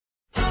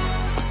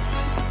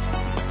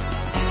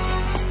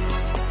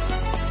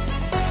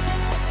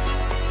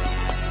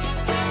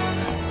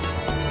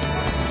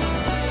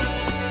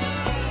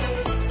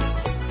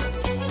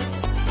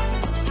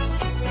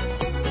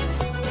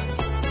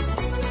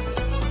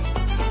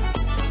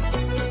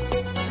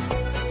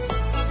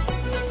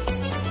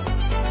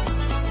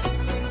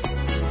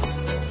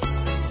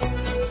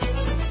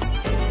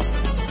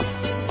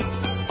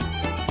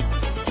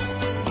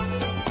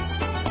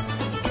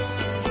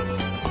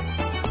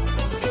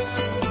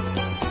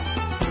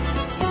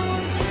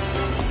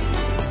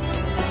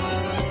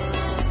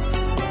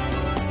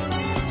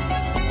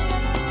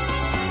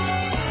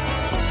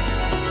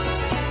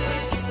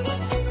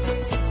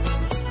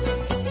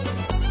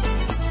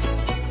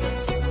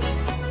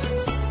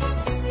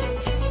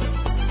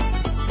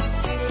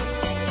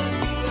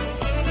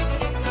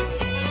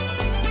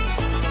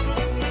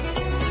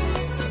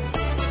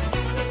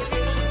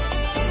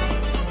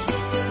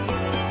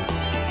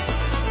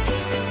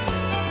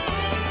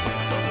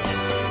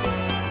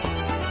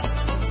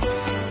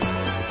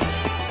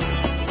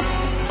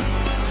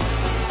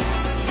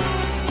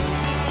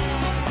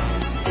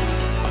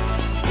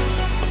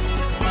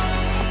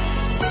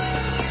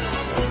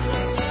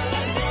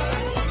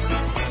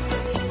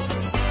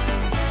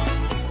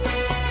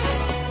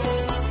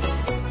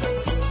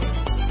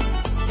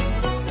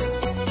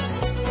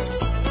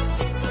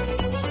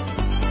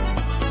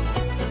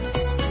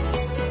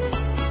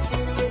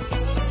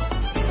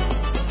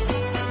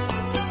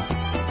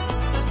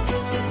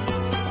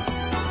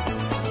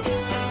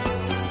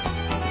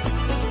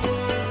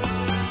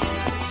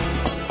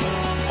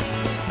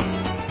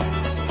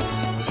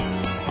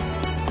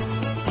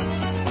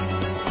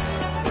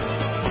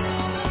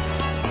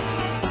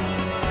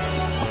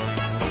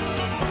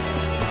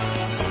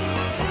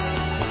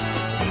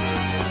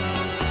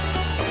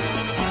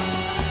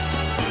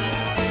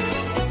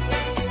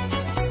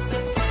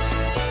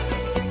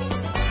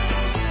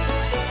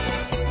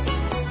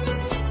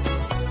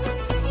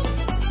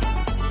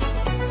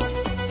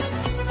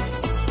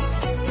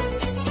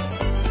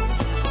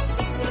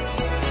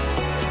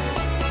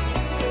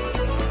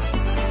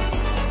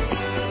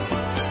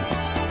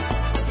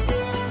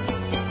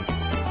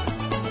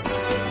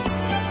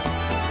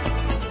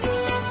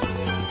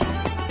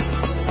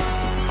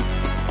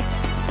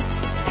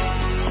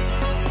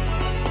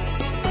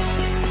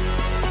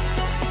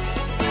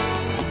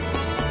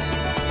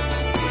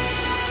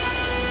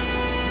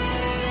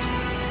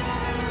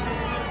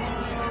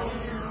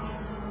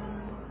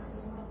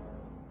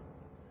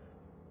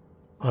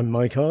I'm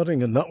Mike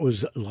Harding, and that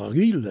was La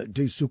Rille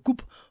des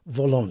Soucoupes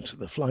Volantes,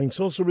 the Flying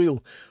Saucer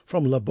Reel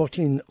from La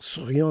Bottine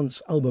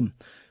Souriant's album.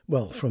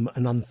 Well, from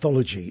an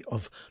anthology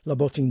of La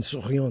Bottine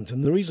Souriante.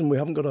 And the reason we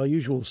haven't got our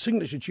usual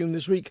signature tune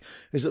this week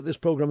is that this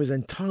programme is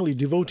entirely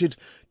devoted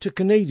to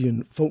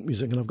Canadian folk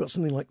music, and I've got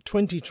something like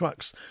 20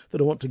 tracks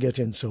that I want to get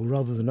in. So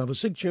rather than have a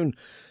sig tune,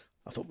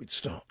 I thought we'd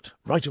start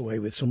right away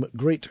with some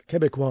great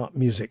Quebecois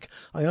music.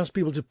 I asked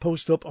people to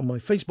post up on my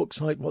Facebook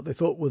site what they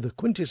thought were the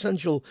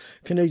quintessential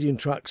Canadian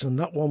tracks, and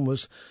that one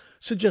was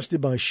suggested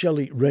by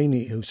Shelley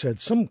Rainey, who said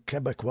some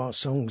Quebecois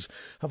songs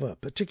have a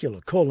particular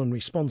call and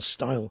response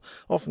style,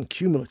 often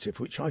cumulative,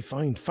 which I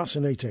find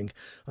fascinating.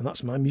 And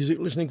that's my music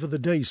listening for the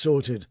day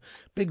sorted.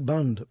 Big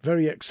band,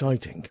 very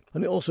exciting.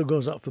 And it also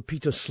goes out for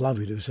Peter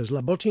Slavid, who says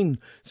La Bottine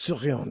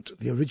Souriante,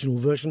 the original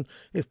version,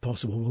 if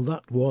possible. Well,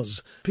 that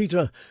was,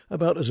 Peter,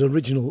 about as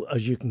original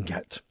as you can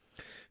get.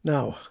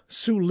 Now,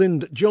 Sue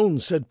Lind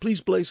Jones said, please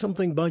play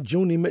something by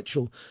Joni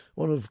Mitchell,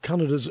 one of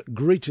Canada's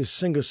greatest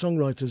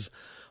singer-songwriters.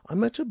 I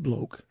met a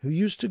bloke who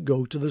used to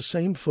go to the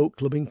same folk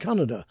club in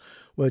Canada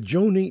where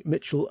Joni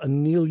Mitchell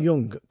and Neil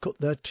Young cut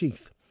their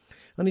teeth.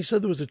 And he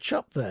said there was a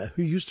chap there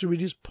who used to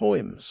read his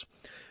poems,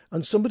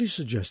 and somebody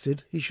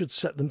suggested he should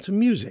set them to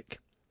music.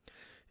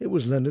 It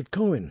was Leonard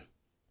Cohen.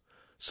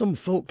 Some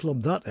folk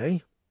club that, eh?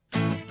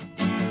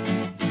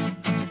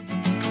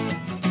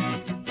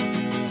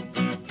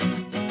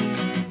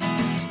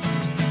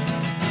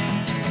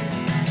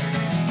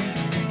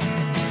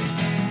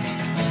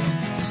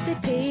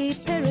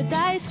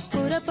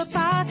 Put up a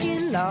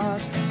parking lot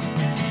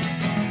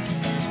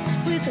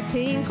with a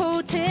pink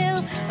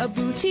hotel, a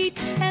boutique,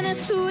 and a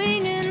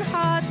swinging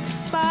hot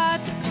spot.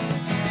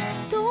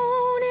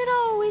 Don't it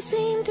always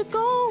seem to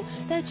go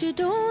that you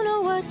don't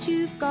know what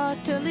you've got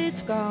till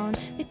it's gone?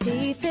 They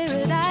paved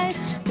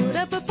paradise, put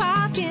up a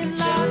parking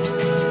lot.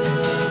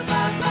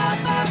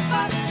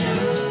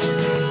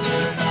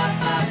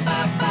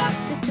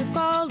 They took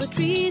all the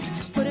trees,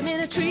 put them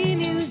in a tree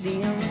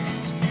museum.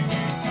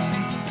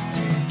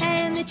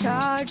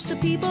 Charge the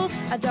people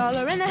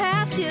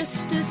 $1.50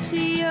 just to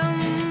see 'em.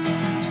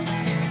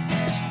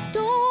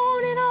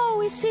 Don't it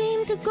always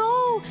seem to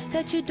go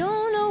that you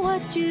don't know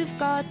what you've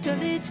got till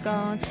it's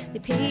gone? They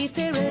paved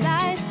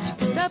paradise,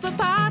 put up a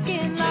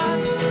parking lot.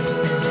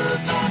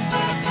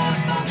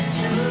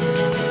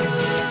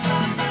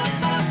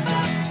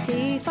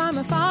 Hey,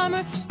 farmer,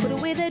 farmer, put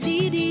away the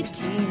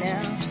DDT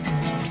now.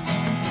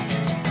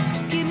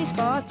 Give me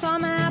spots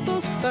on my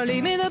apples, or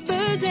leave me the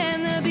birds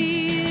and the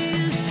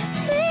bees.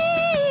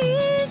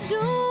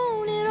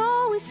 Don't it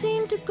always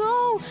seem to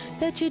go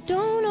that you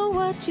don't know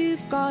what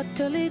you've got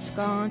till it's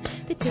gone?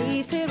 They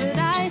paved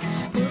paradise,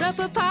 put up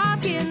a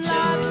parking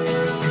lot.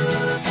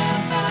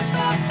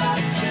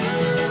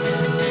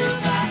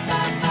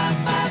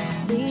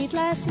 Late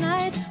last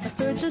night I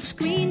heard the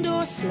screen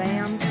door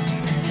slammed,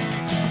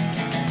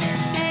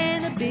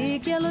 and a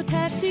big yellow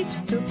taxi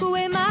took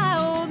away my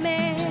old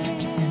man.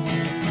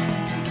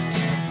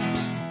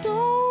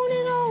 Don't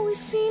it always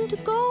seem to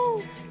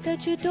go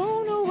that you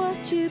don't know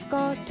what you've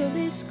got till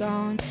it's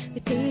gone? They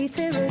paved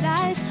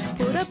paradise,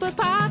 put up a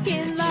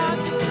parking lot.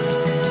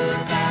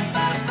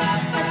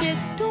 I said,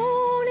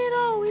 don't it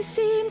always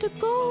seem to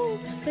go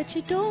that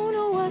you don't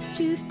know what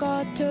you've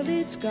got till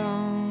it's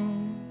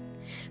gone?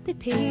 They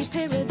paved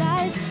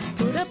paradise,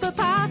 put up a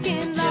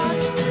parking lot.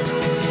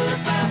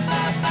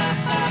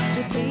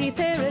 They paved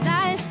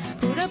paradise,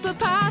 put up a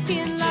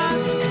parking lot.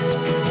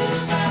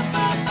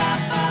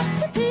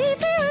 They paved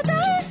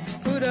paradise,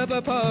 put up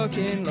a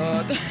parking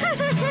lot.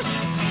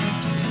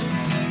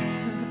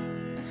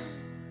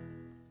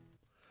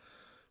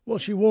 Well,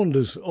 she warned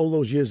us all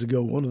those years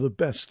ago, one of the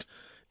best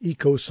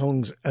eco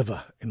songs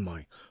ever, in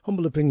my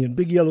humble opinion.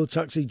 Big Yellow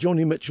Taxi,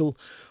 Joni Mitchell,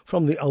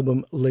 from the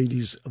album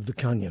Ladies of the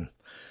Canyon.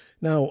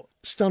 Now,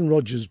 Stan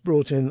Rogers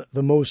brought in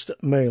the most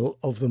male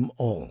of them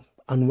all.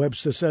 Ann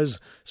Webster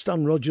says,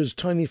 Stan Rogers,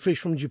 Tiny Fish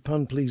from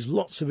Japan, please.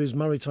 Lots of his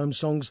maritime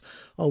songs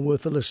are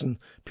worth a listen.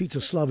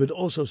 Peter Slavid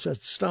also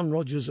says, Stan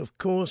Rogers, of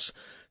course.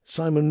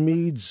 Simon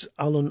Meads,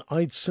 Alan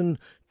Eidson,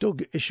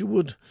 Doug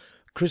Isherwood,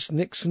 Chris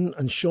Nixon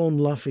and Sean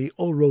Laffey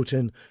all wrote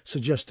in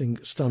suggesting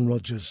Stan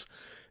Rogers.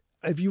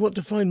 If you want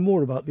to find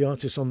more about the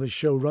artists on this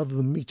show rather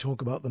than me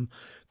talk about them,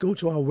 go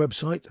to our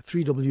website,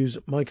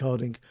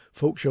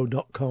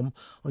 3wsmikehardingfolkshow.com,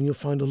 and you'll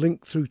find a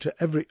link through to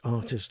every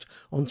artist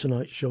on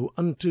tonight's show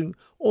and to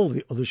all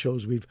the other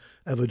shows we've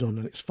ever done.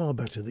 And it's far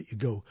better that you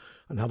go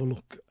and have a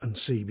look and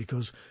see,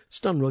 because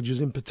Stan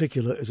Rogers in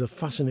particular is a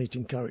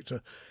fascinating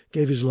character,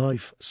 gave his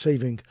life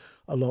saving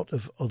a lot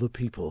of other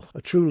people.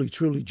 A truly,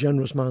 truly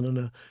generous man and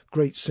a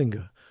great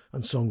singer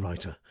and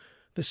songwriter.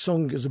 This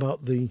song is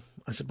about the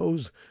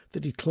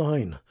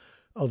decline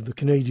of the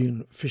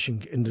Canadian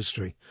fishing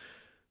industry.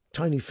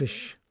 Tiny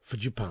Fish for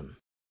Japan.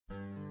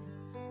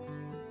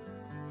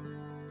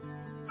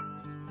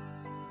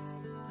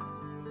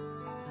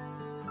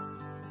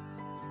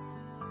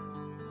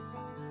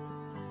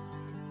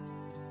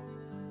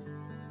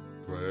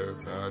 Where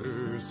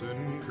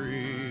Patterson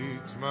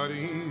Creek's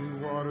muddy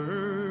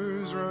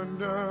waters run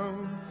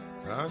down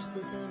past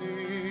the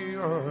penny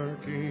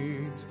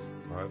arcades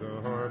by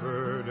the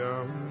harbor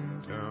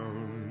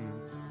downtown.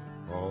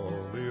 All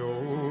the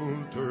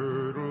old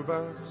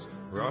turtlebacks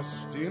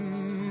rust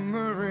in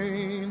the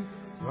rain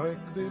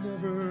like they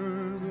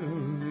never will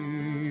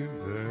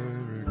leave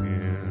there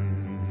again.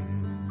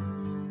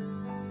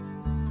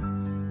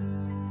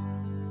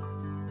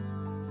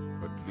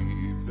 But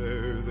leave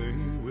there they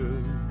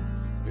will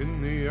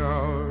in the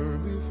hour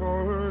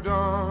before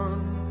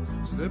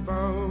dawn, slip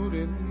out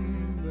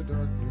in the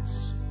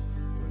darkness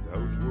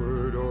without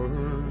word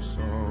or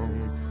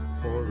song.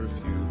 For a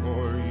few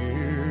more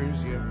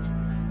years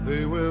yet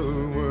they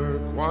will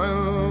work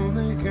while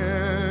they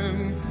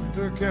can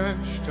to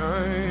catch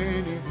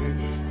tiny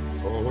fish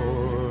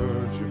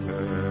for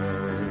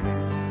Japan.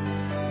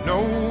 No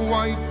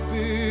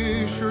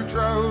whitefish or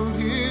trout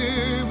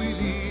here, we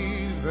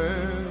leave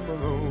them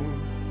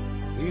alone.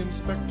 The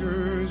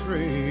inspectors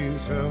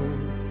raise hell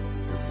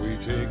if we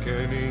take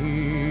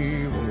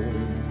any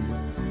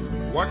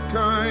home. What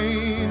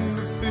kind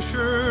of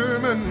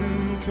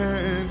fisherman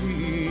can't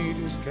eat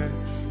his catch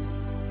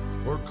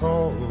or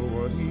call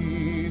what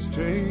he's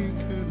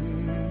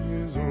taken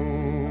his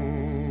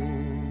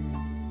own?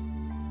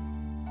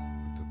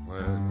 But the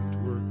plant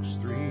works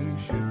 3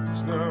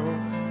 shifts now,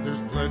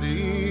 there's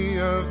plenty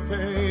of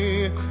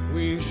pay.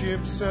 We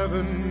ship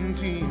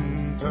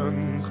 17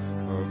 tons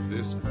of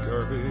this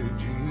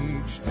garbage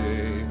each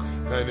day.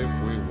 And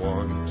if we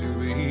want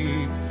to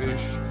eat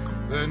fish,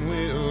 then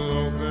we'll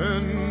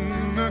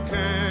open a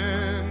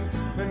can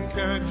and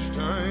catch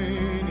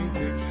tiny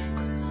fish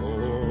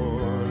for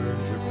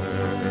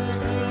Japan.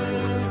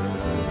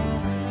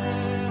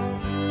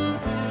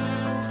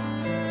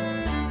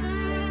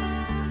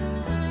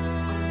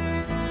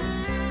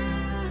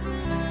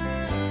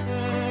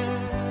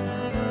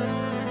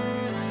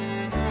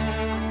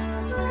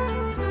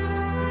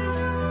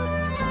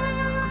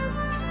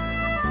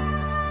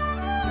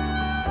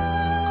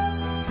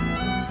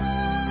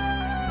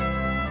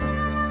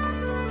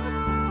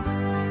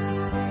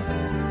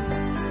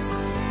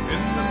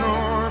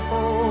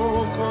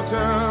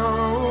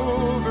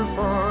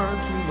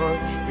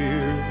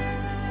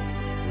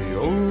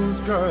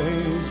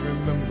 Guys,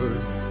 remember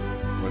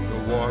when the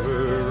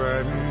water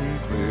ran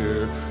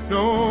clear?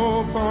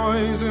 No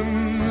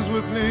poisons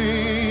with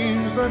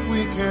names that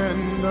we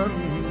can't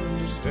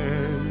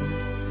understand,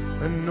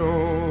 and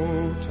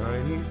no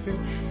tiny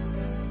fish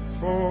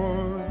for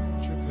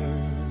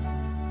Japan.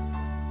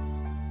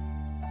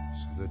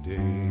 So the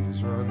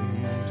days run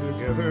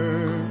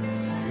together,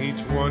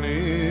 each one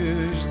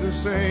is the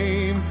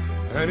same,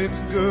 and it's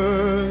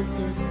good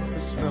that the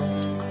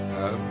smelt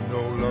have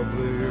no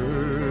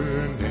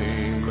lovelier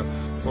name,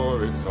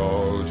 for it's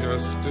all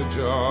just a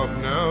job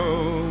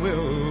now.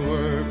 We'll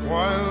work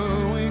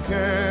while we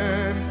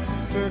can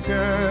to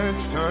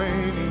catch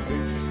tiny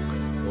fish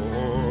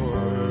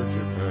for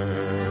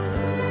Japan.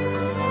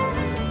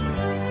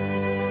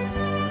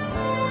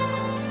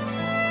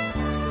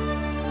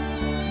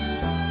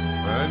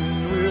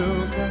 And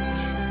we'll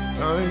catch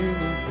tiny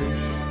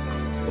fish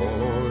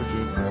for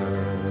Japan.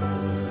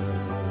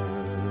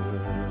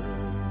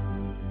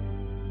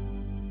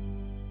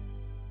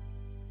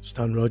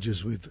 Stan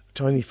Rogers with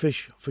Tiny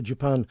Fish for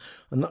Japan,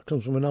 and that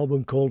comes from an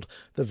album called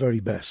The Very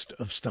Best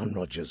of Stan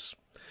Rogers.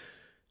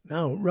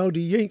 Now,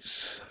 Rowdy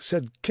Yates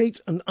said,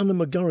 Kate and Anna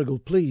McGarrigle,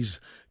 please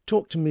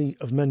talk to me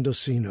of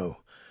Mendocino.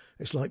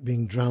 It's like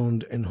being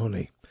drowned in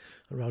honey.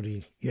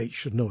 Rowdy Yates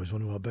should know, is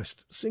one of our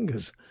best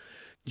singers.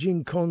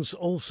 Jean Cons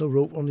also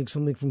wrote wanting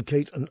something from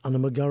Kate and Anna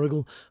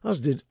McGarrigle, as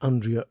did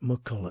Andrea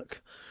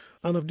McCulloch.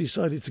 And I've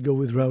decided to go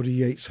with Rowdy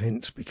Yates'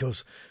 hint,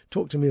 because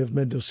Talk to Me of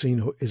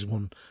Mendocino is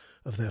one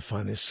of their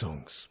finest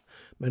songs.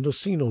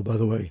 Mendocino, by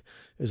the way,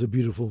 is a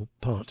beautiful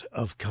part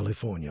of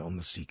California on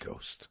the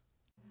seacoast.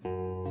 I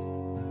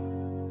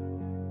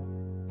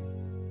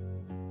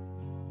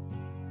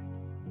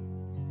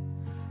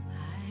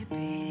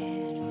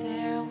bid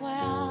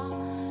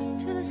farewell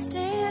to the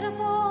state of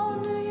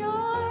old New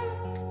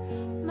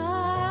York,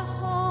 my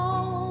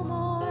home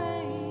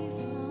away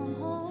from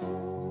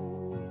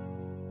home.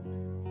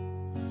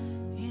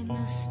 In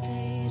the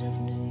state of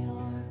New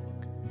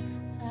York,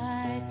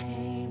 I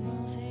came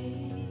of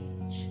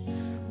age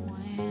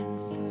when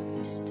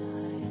first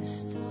I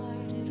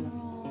started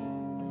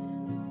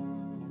roaming.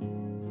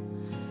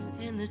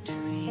 And the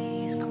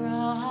trees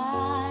grow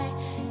high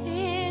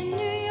in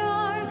New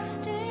York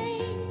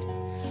State,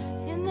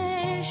 and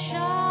they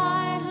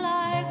shine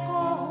like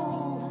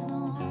gold in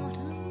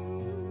autumn.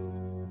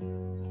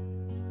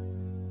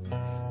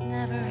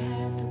 Never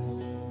had the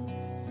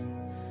blues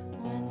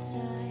whence I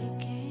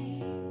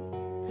came,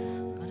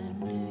 but in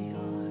New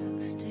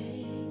York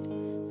State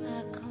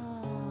I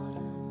caught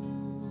 'em.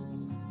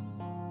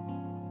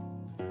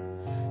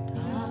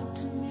 Talk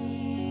to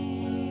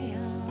me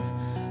of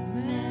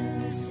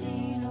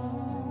Mendocino,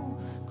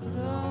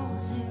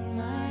 closing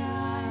my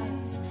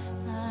eyes,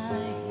 I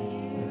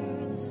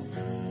hear the sea.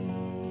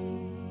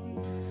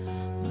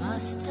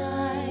 Must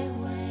I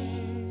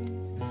wait?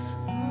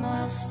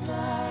 Must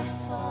I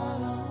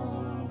follow?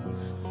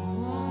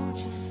 Won't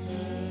you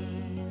say,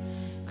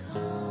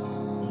 come?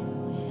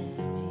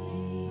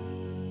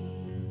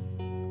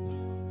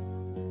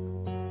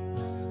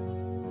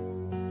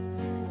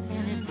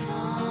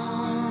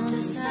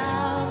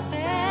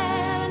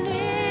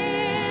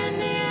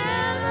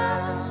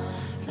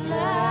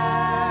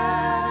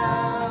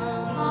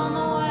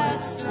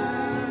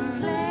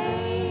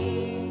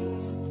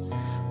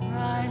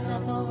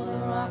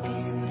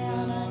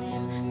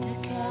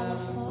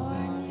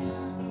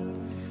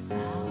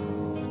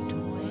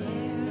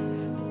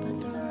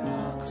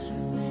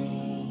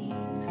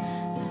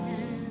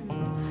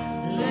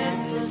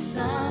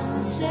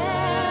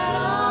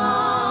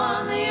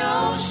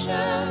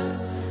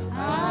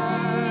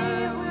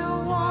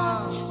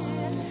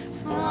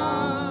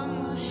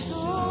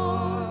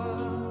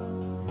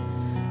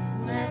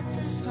 Let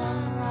the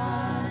sun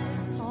rise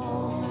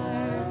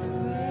over the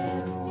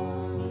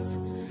redwoods.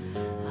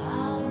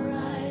 I'll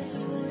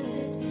rise with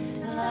it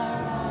till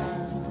I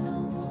rise no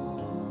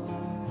more.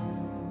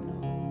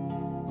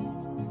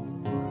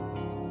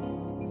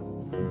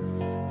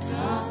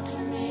 Talk to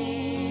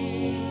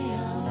me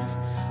of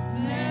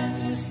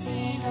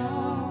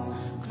Mendocino,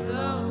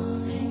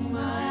 closing my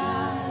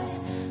eyes,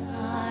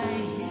 I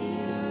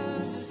hear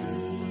the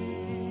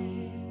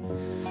sea.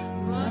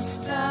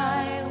 Must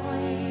I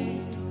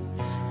wait?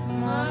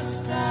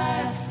 Must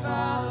I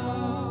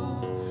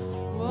follow?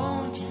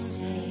 Won't you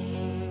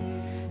say,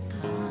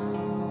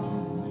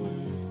 come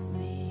with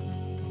me?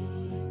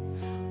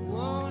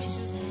 Won't you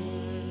say,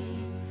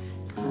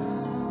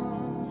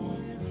 come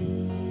with me?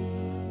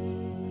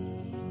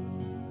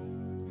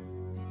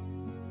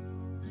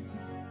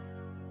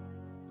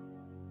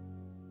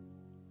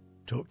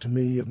 Talk to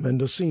Me of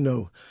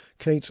Mendocino,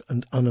 Kate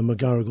and Anna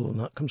McGarrigle, and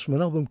that comes from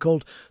an album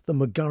called The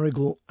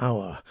McGarrigle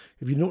Hour.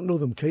 If you don't know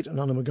them, Kate and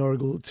Anna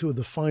McGarrigle are two of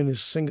the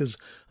finest singers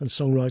and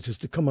songwriters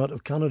to come out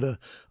of Canada,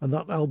 and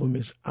that album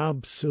is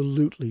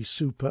absolutely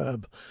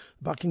superb.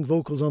 Backing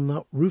vocals on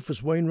that,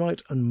 Rufus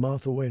Wainwright and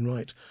Martha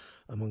Wainwright,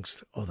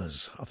 amongst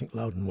others. I think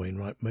Loudon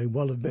Wainwright may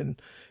well have been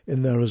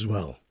in there as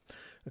well.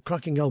 A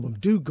cracking album.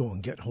 Do go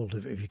and get hold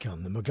of it if you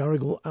can. The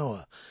McGarrigle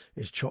Hour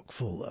is chock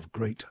full of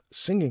great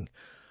singing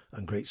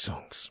and great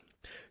songs.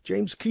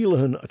 James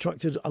Keelaghan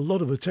attracted a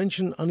lot of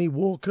attention. Annie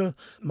Walker,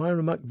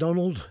 Myra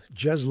MacDonald,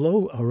 Jez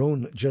Lowe, our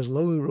own Jez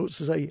Lowe, who wrote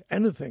to say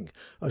anything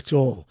at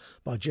all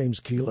by James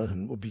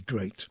Keelaghan would be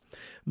great.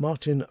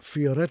 Martin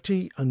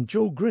Fioretti and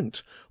Joe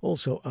Grint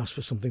also asked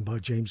for something by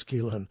James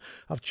Keelaghan.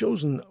 I've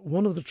chosen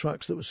one of the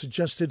tracks that was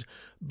suggested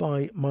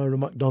by Myra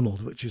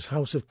MacDonald, which is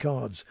House of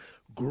Cards.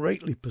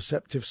 Greatly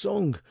perceptive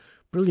song.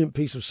 Brilliant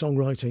piece of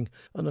songwriting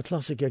and a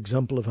classic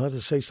example of how to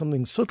say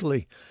something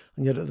subtly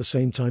and yet at the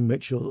same time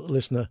make sure that the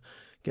listener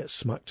gets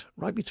smacked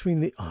right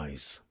between the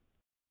eyes.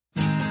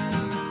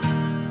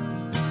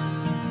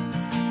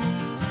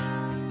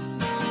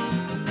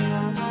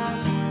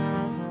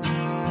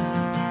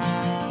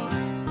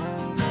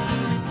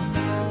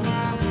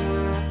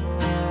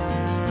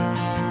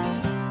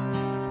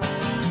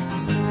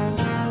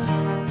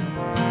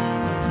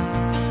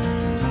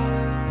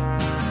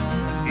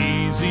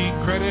 Easy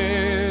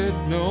credit,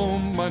 no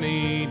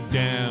money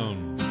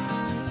down.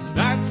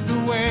 That's the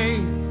way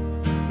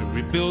that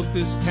we built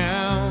this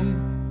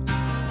town.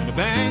 On a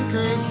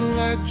banker's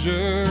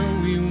ledger,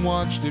 we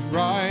watched it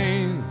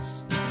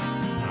rise.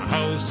 A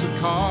house of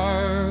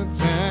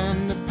cards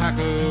and a pack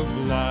of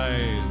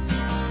lies.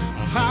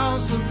 A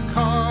house of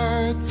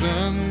cards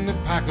and a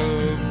pack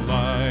of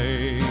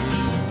lies.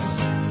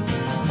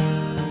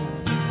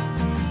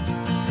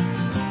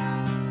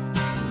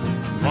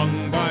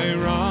 Rung by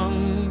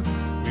rung,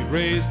 we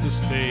raise the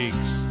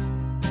stakes.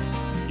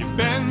 You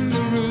bend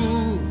the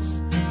rules,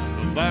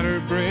 the ladder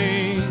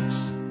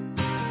breaks.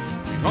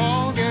 We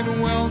all get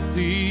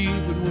wealthy,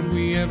 but would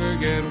we ever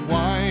get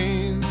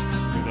wise?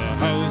 With a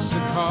house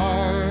of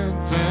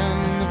cards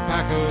and a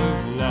pack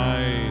of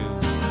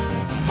lies.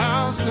 A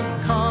house of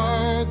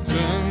cards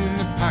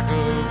and a pack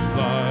of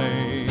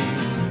lies.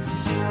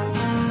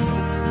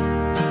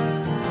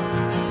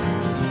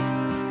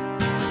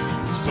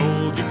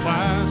 Sold your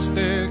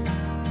plastic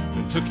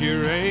and took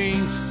your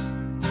ace.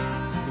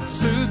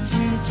 Suits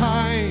and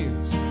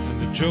ties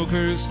and the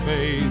Joker's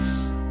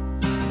face.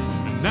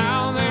 And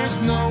now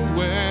there's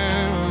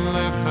nowhere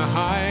left to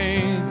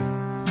hide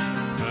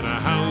but a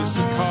house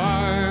of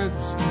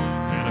cards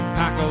and a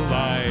pack of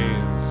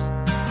lies.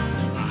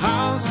 A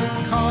house of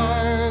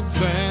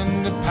cards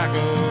and a pack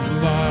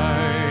of lies.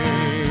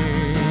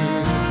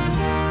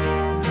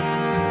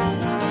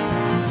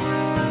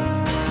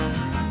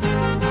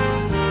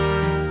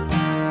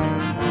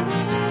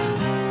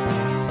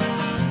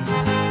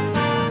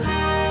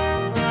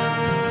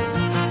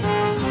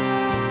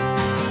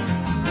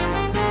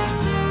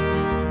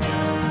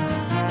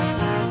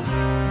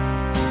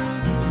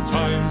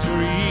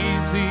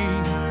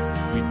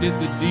 Did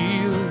the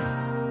deal,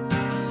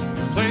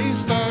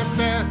 placed our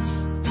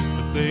bets,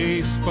 but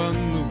they spun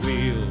the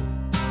wheel.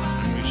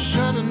 And we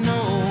should have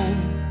known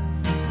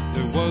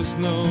there was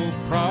no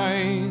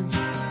prize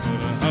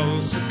but a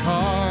house of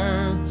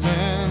cards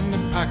and a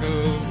pack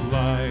of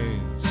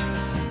lies.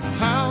 A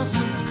house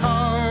of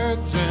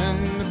cards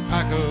and a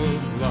pack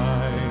of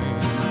lies.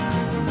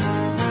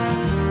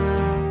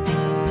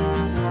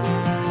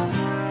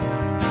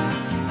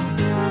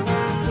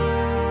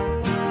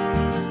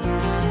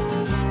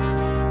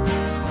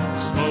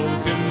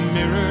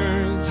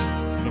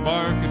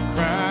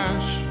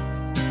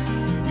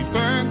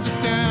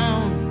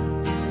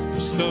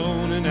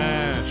 Stone and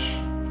ash.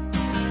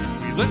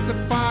 We lit the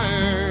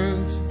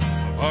fires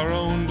of our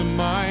own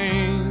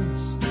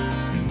demise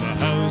in the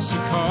house of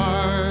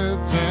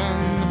cards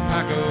and the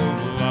pack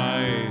of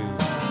lies.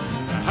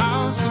 The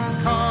house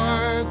of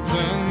cards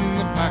and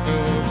the pack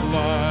of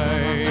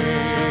lies.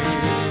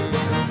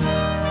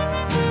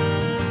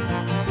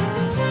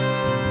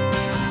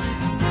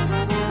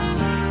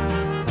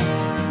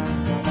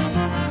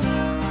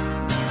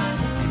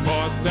 We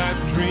bought that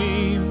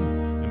dream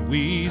and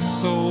we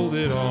sold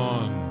it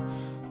on.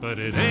 But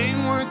it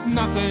ain't worth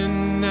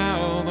nothing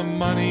now, the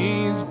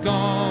money's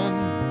gone.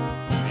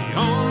 The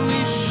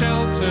only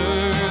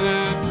shelter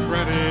that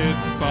credit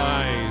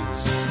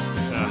buys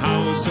is a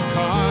house of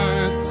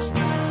cards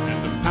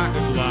and a pack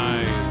of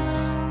lies.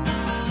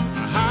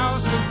 A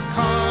house of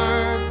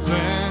cards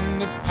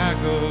and a pack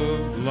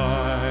of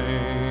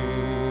lies.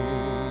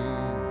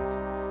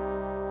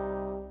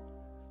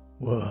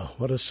 Wow,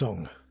 what a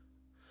song.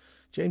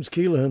 James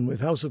Keelan with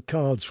House of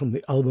Cards from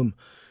the album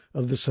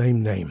of the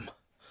same name.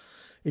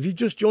 If you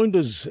just joined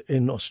us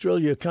in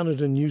Australia,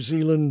 Canada, New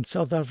Zealand,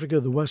 South Africa,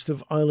 the west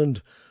of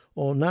Ireland,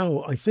 or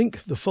now, I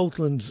think, the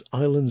Falklands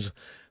Islands,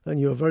 then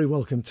you are very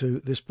welcome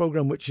to this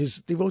programme, which is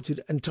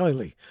devoted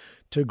entirely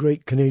to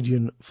great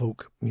Canadian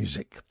folk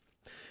music.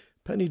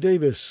 Penny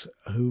Davis,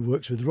 who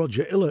works with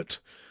Roger Illett,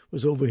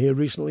 was over here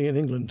recently in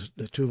England,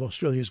 the two of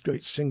Australia's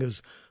great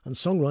singers and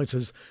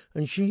songwriters,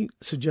 and she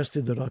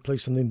suggested that I play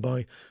something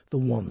by The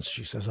Ones.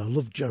 She says, I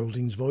love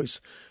Geraldine's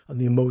voice and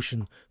the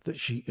emotion that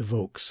she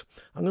evokes.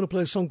 I'm going to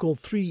play a song called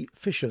Three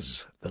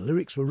Fishers. The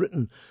lyrics were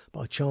written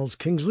by Charles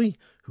Kingsley,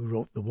 who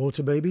wrote The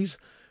Water Babies,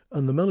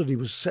 and the melody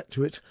was set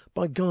to it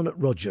by Garnet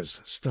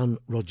Rogers, Stan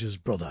Rogers'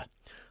 brother.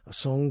 A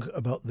song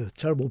about the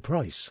terrible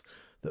price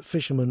that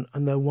fishermen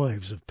and their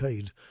wives have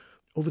paid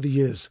over the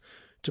years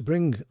to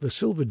bring the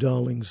silver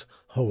darlings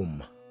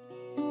home.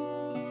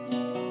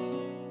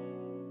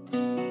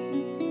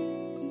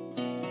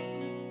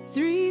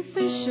 Three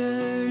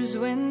fishers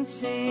went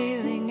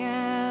sailing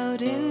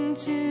out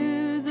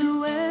into the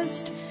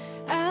west,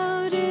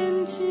 out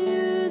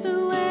into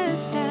the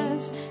west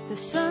as the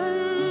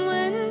sun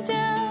went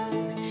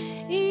down.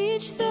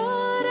 Each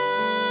thought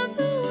of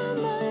the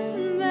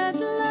woman that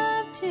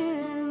loved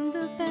him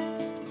the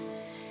best,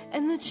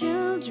 and the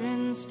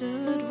children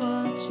stood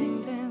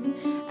watching them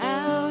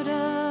out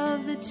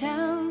of the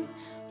town.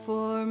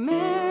 For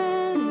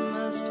men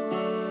must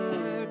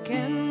work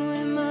and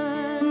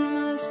women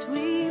must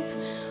weep,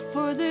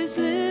 for there's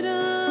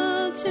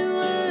little to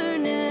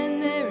earn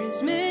and there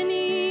is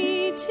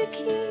many to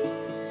keep.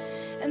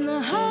 And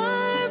the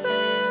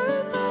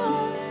harbor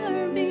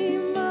bar be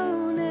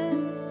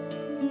moaning,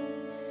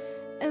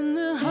 and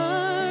the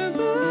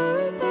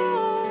harbor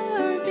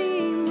bar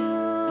be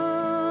moaning.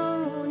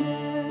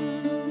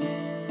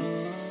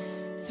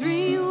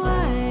 Three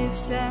wives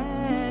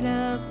sat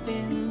up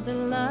in the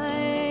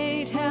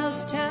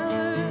lighthouse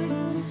tower,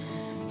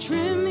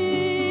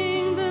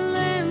 trimming the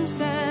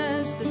lamps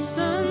as the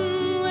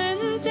sun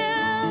went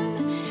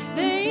down.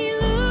 They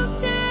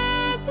looked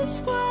at the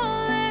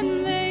squall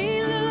and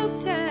they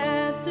looked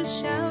at the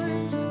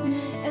showers,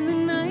 and the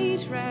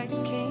night rack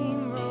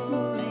came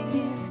rolling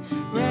in,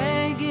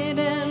 ragged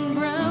and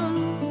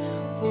brown.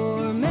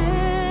 For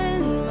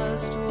men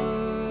must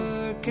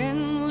work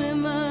and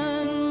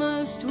women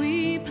must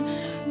weep,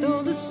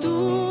 though the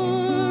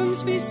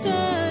storms be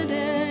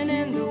sudden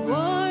and the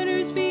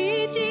waters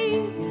be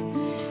deep,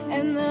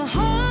 and the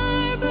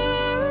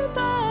harbor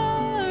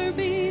bar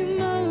be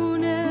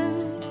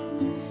moaning,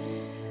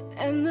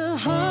 and the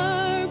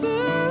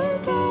harbor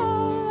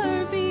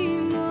bar be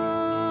moaning.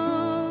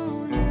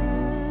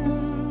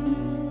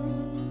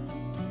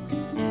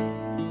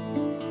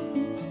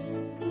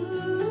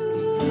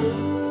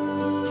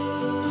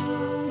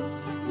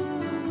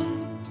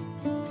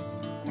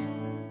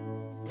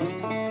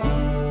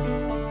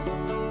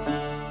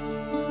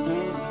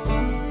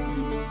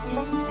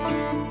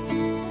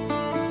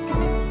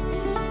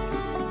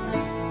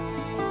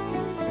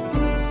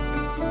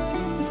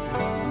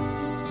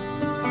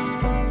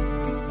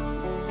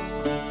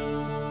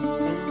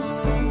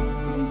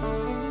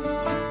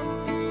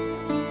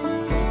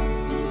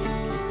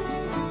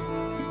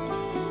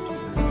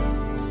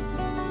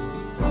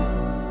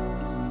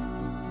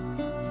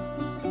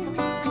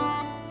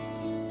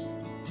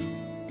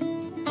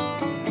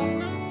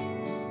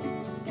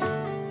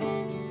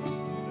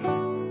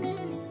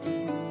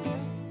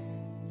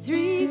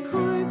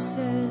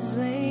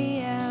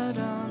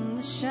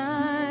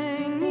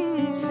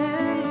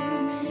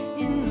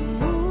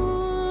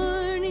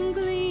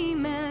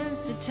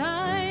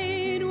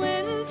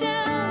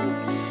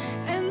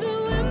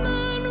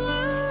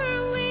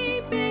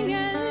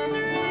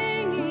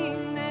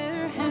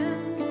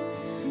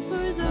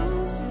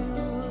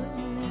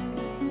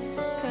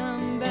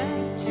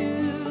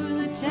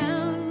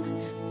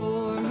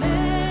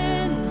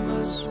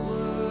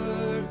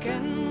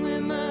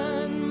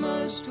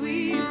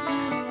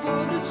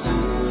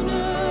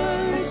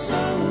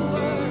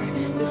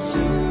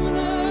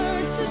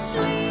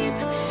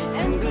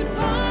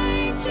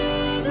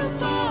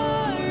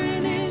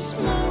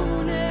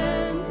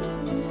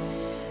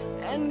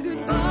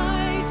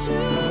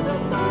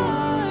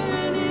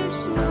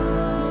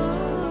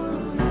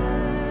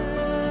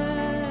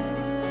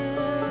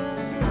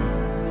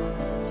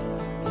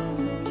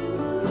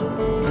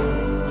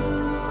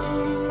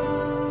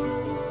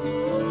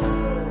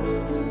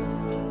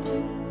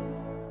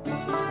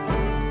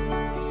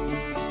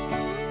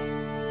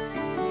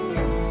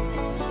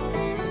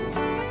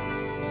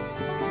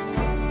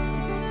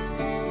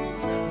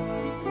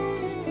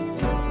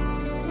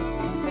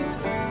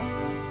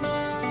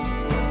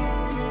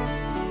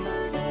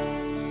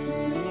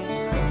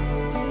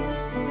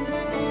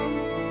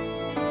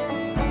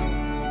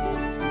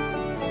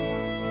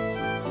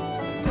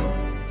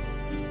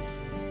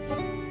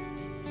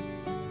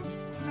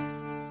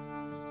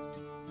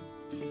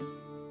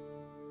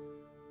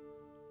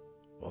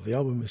 Well, the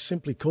album is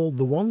simply called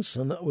The Once,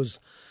 and that was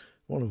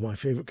one of my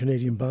favourite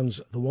Canadian bands,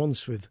 The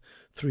Once, with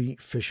Three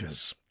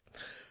Fishers.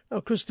 Now,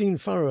 Christine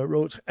Farrer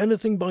wrote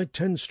Anything by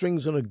 10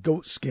 Strings and a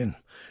Goat Skin.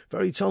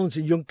 Very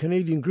talented young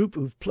Canadian group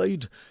who've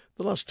played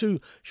the last 2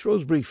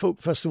 Shrewsbury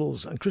folk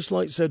festivals. And Chris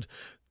Light said,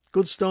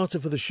 good starter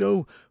for the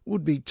show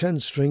would be 10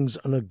 Strings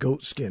and a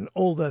Goat Skin.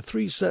 All their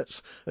 3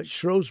 sets at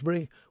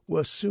Shrewsbury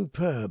were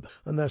superb.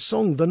 And their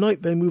song, The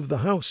Night They Moved the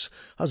House,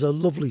 has a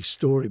lovely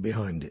story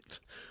behind it.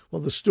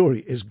 Well, the story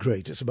is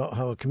great. It's about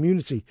how a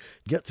community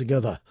get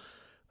together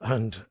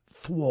and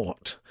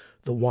thwart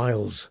the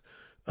wiles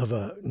of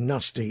a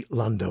nasty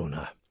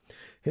landowner.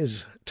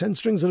 Here's 10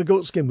 Strings and a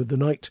Goat Skin with The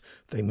Night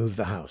They Moved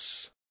the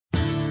House.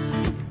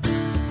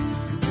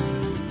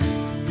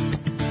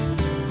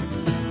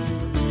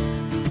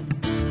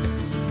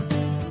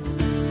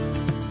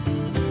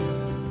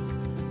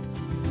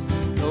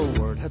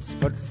 The word had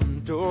spread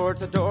from door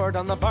to door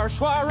down the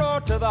Barchois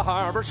Road to the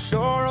harbour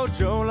shore. Oh,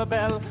 Joe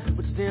LaBelle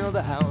would steal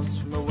the house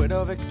from the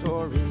widow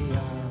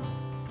Victoria.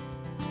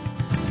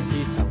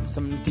 He found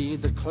some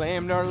deed that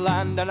claimed her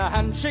land, and a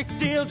handshake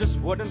deal just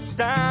wouldn't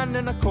stand.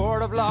 In a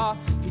court of law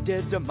he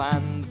did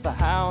demand that the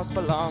house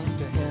belonged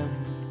to him.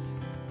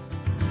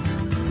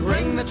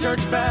 Ring the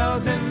church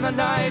bells in the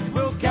night,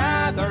 we'll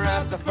gather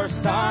at the first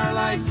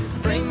starlight.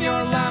 Bring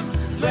your lamps,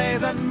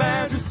 sleighs and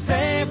mares to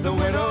save the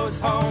widow's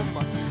home.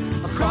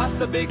 Across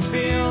the big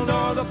field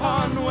or the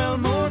pond, we'll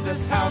move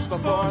this house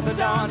before the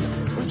dawn.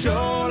 When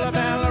Joe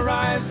LaBelle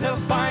arrives, he'll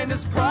find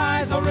his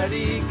prize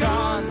already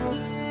gone.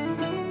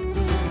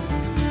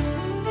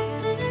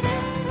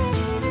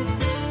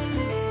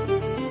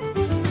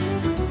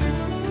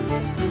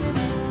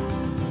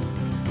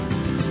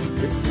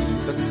 It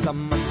seems that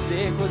some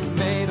mistake was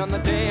made on the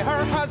day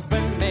her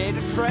husband made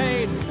a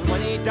trade. And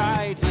when he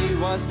died, he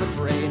was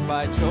betrayed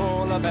by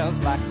Joe LaBelle's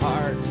black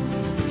heart.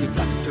 He'd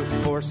got to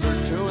force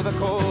her to the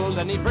cold,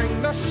 and he'd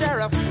bring the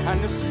sheriff and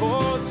his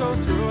fold. So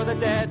through the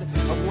dead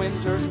of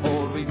winter's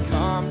hold, we'd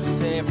come to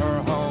save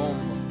her home.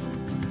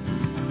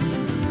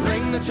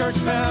 Ring the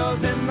church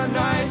bells in the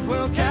night,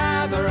 we'll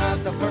gather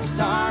at the first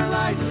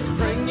starlight.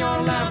 Bring your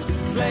lamps,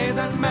 sleighs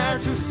and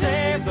mares to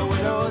save the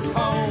widow's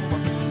home.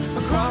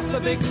 Across the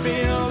big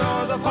field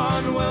or the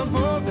pond, we'll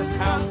move this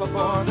house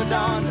before the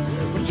dawn.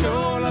 When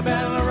Joe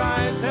LaBelle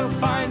arrives, he'll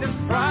find his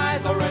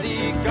prize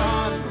already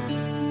gone.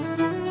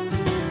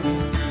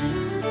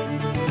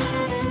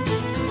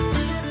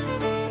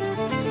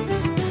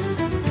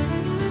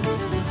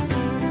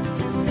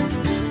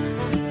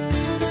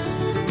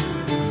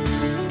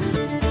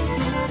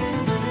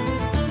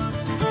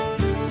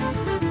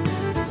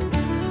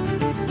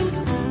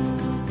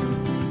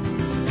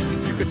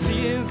 You could see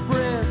his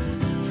breath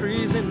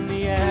freeze in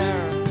the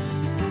air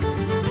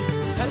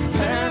as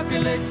Père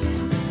Felix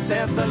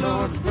said the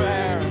Lord's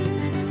Prayer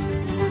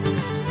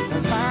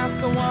and passed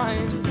the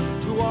wine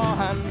to all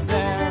hands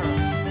there.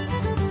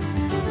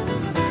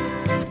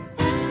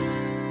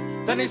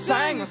 Then he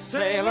sang a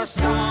sailor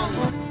song.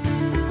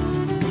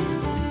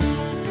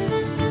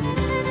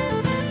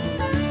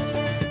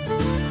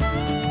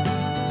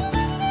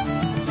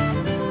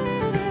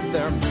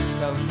 There must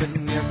have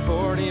been near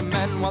 40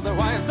 men, while their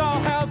wives all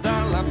held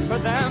their lamps for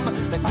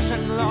them. They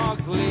fashioned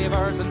logs,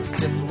 levers and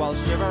spits while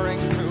shivering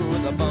to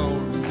the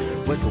bone.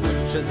 With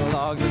witches,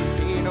 logs and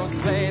Pinot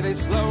sleigh, they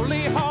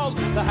slowly hauled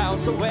the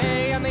house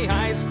away, and the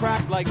ice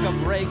cracked like the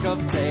break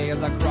of day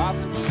as across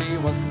it she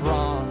was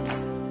drawn.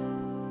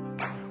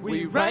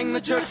 We rang the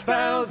church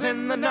bells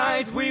in the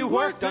night, we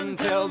worked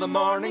until the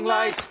morning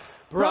light,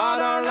 brought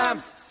our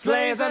lamps,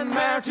 sleighs and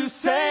mare to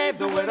save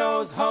the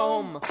widow's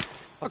home.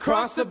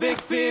 Across the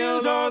big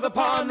field or the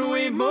pond,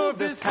 we moved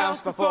this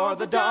house before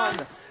the dawn.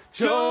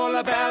 Joe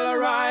LaBelle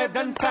arrived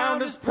and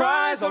found his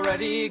prize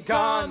already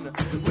gone.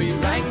 We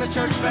rang the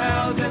church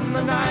bells in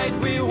the night,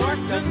 we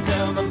worked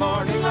until the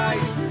morning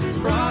light,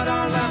 brought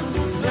our lamps,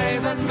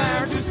 sleighs and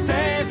mare to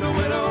save the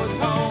widow's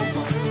home.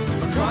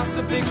 Across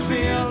the big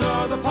field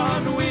or the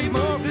pond, we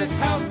moved this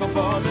house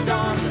before the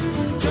dawn.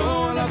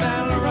 Joe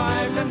LaBelle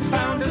arrived and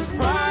found his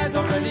prize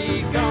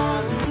already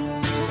gone.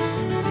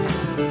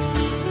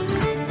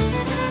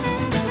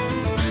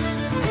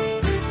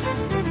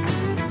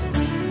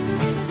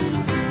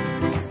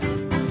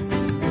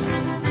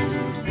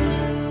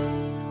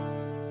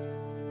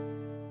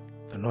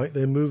 Night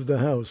They Moved the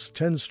House,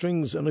 10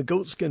 Strings and a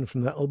Goat Skin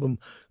from that album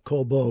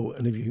Corbeau.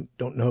 And if you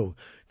don't know,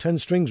 10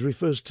 strings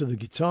refers to the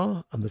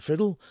guitar and the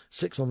fiddle,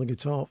 6 on the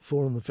guitar,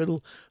 4 on the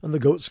fiddle, and the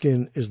goat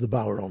skin is the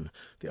bodhrán,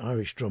 the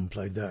Irish drum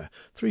played there.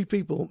 3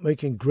 people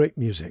making great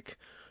music.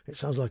 It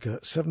sounds like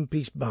a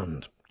 7-piece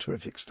band.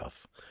 Terrific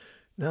stuff.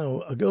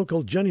 Now, a girl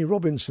called Jenny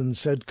Robinson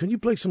said, can you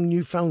play some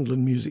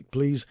Newfoundland music,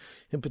 please?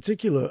 In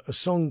particular, a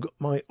song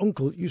my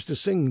uncle used to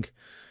sing,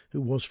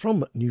 who was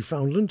from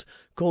Newfoundland,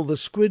 called The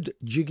Squid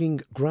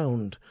Jigging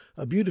Ground,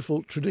 a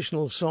beautiful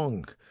traditional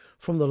song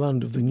from the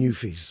land of the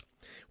Newfies.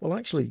 Well,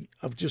 actually,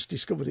 I've just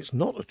discovered it's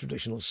not a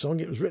traditional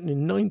song. It was written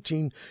in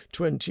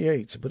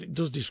 1928, but it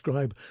does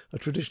describe a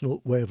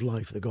traditional way of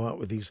life. They go out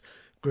with these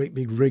great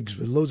big rigs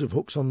with loads of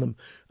hooks on them,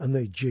 and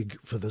they jig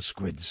for the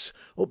squids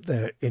up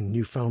there in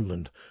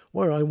Newfoundland,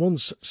 where I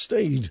once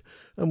stayed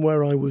and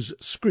where I was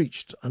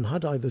screeched. And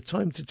had I the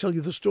time to tell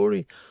you the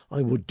story,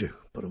 I would do,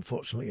 but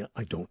unfortunately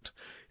I don't.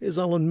 Here's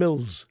Alan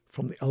Mills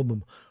from the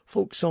album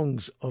Folk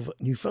Songs of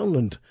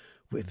Newfoundland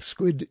with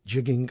Squid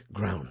Jigging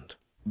Ground.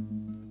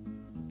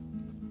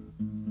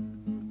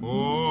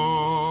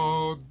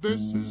 Oh, this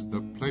is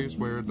the place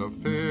where the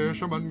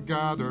fishermen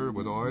gather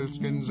with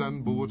oilskins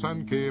and boots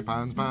and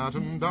capons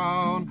battened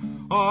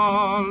down.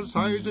 All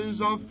sizes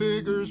of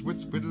figures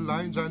with squid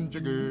lines and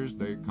jiggers,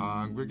 they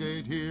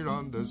congregate here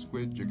on the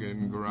squid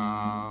jigging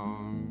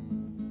ground.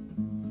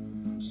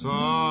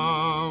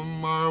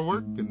 Some are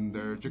working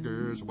their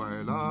jiggers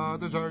while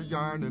others are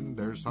yarning.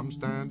 There's some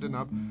standing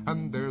up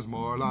and there's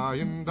more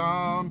lying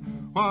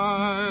down,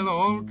 while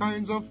all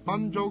kinds of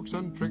fun jokes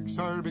and tricks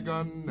are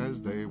begun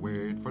as they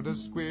wait for the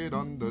squid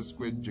on the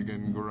squid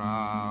jigging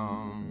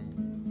ground.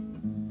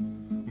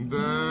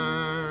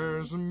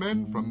 There's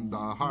men from the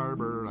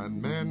harbour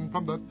and men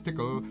from the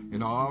Tickle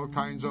in all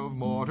kinds of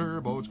motor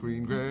boats,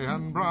 green, grey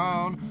and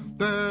brown.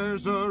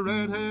 There's a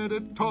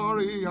red-headed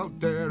Tory out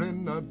there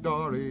in a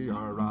dory,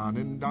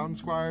 running down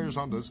squires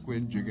on the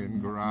squid jigging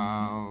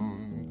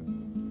ground.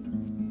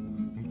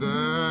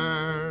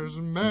 There's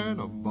men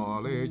of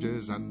all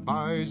ages and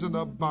buys in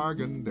the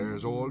bargain.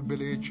 There's old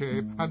Billy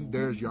Chafe and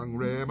there's young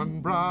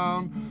Raymond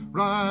Brown.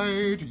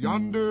 Right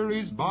yonder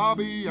is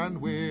Bobby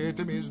and with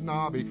him is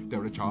Nobby.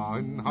 They're a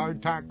chawing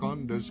hardtack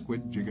on the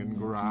squid jigging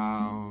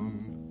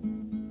ground.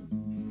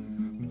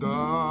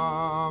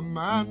 The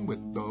man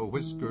with the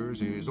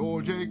whiskers is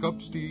old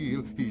Jacob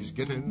Steele. He's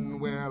getting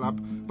well up,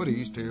 but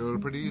he's still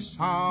pretty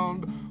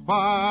sound,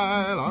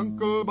 while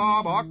Uncle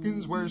Bob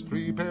Hawkins wears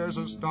 3 pairs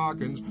of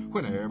stockings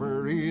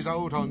whenever he's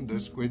out on the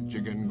squid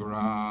jigging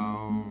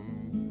ground.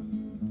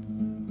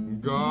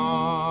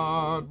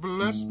 God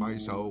bless my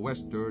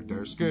sou'wester,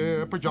 there's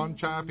Skipper John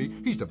Chaffee.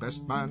 He's the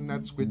best man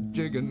at squid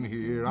jigging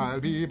here, I'll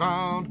be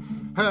bound.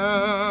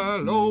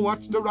 Hello,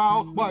 what's the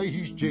row? Why,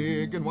 he's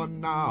jigging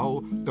one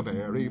now, the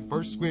very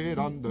first squid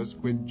on the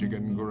squid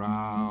jigging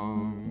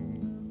ground.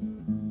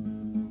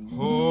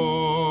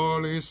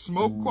 Holy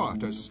smoke,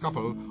 what a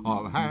scuffle,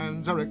 all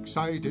hands are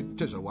excited.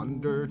 'Tis a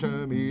wonder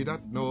to me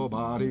that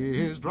nobody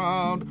is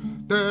drowned.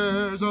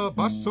 There's a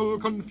bustle,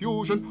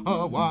 confusion,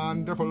 a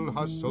wonderful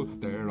hustle.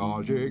 They're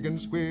all jigging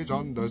squids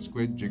on the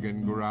squid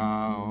jigging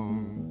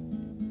ground.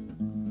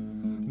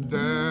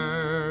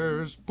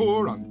 There's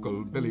poor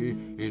Uncle Billy,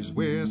 his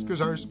whiskers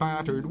are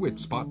spattered with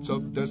spots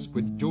of the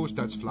squid juice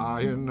that's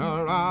flying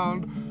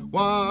around.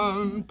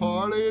 One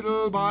poor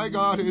little boy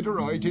got it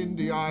right in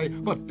the eye,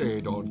 but they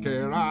don't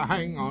care a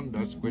hang on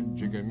the squid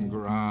jigging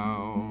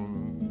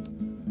ground.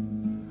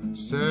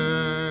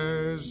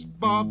 Says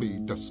Bobby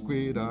the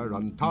squid are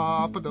on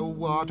top of the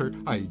water.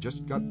 I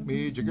just got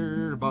me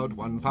jigger about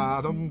 1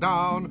 fathom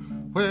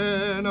down,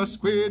 when a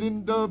squid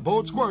in the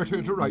boat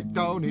squirted right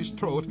down his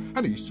throat,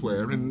 and he's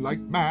swearing like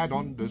mad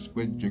on the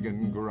squid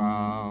jigging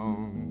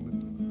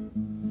ground.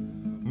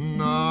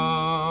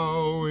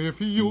 Now, if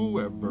you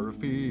ever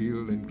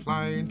feel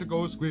inclined to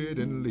go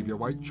squidding, leave your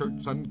white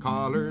shirts and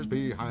collars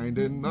behind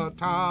in the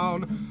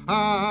town.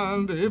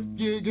 And if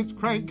you get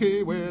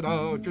cranky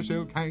without your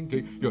silk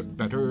hanky, you'd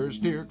better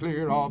steer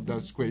clear of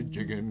the squid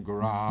jigging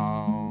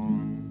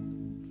ground.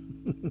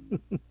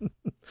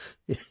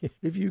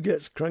 If you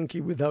get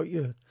cranky without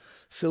your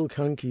silk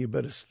hanky, you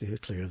better steer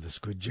clear of the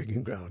squid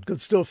jigging ground.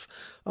 Good stuff.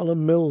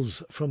 Alan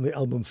Mills from the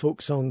album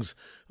Folk Songs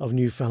of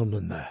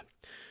Newfoundland there.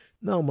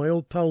 Now, my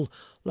old pal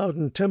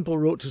Loudon Temple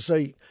wrote to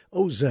say,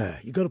 "Oh,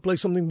 Zare, you got to play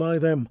something by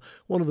them.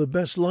 One of the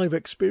best live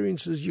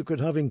experiences you could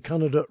have in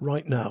Canada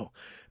right now.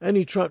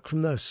 Any track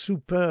from their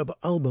superb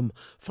album,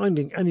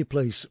 Finding Any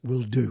Place,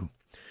 will do."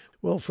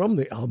 Well, from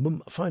the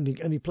album Finding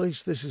Any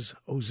Place, this is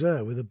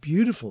Ozair with a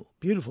beautiful,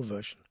 beautiful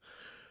version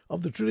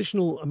of the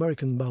traditional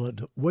American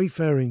ballad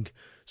Wayfaring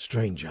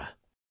Stranger.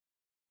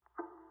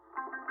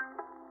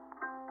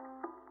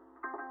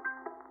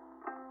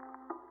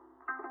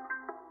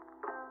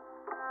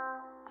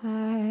 I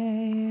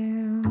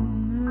am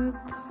a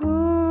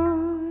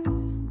poor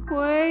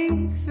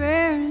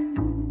wayfaring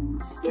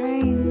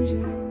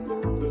stranger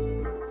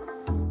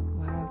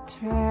while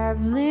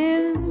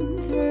traveling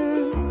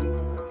through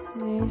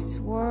this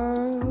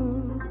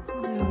world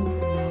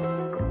of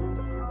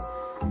woe,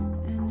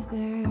 and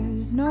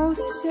there's no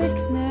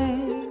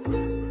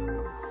sickness,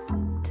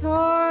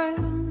 toil,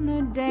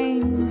 no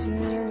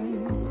danger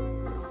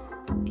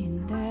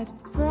in that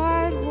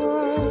bright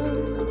world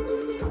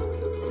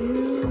to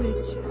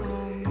which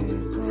I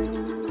go.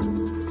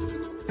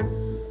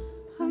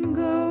 I'm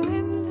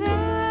going there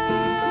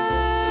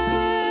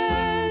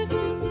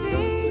to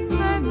see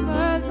my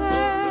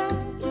mother.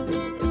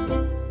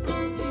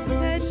 She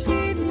said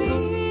she'd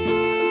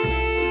meet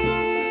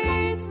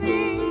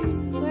me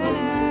when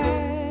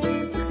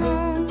I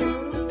come.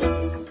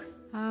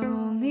 I'm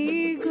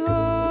only going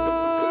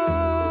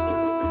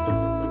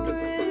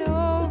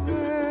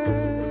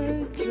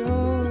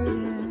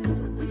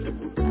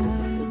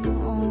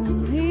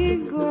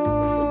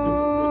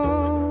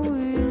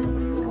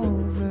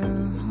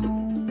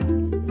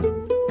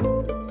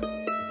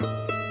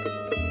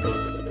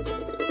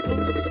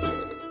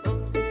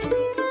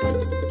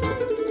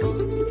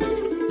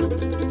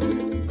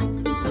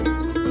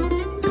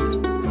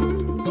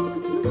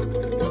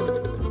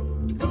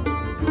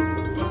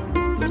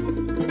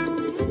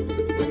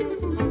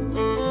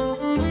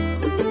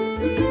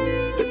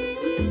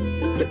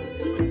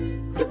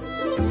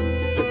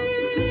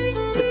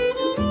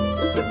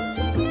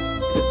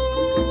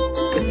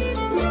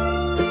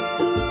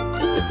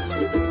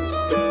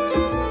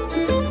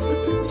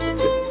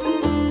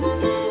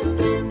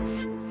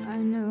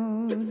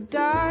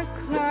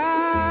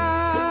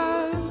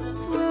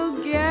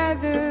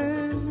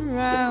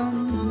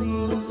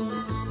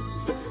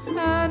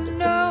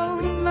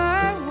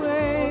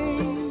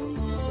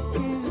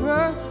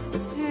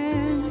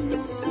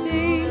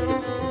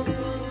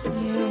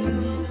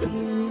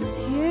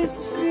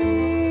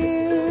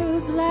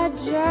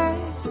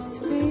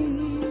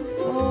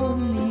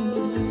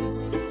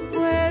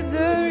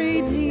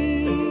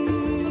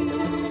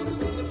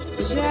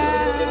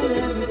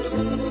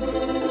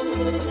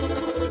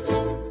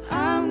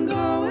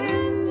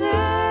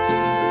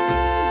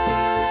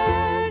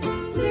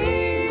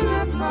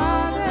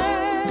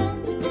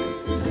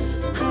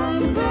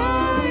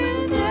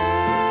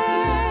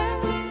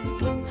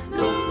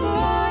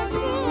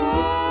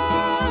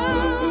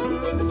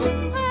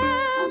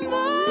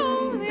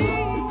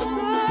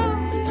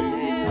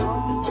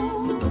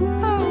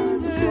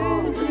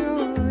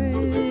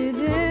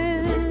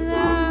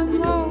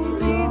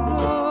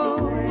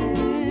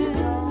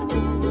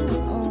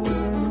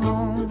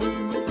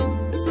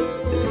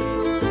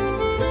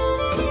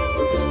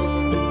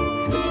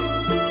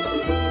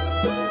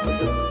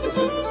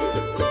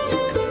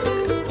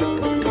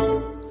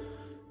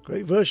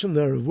version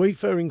there of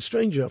Wayfaring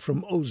Stranger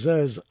from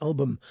Ozer's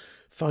album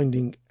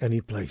Finding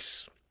Any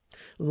Place.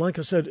 Like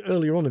I said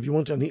earlier on, if you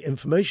want any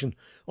information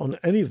on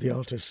any of the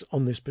artists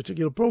on this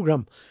particular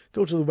programme,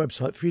 go to the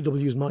website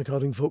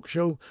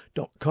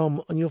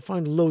 3wsmycardingfolkshow.com and you'll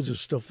find loads of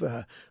stuff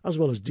there, as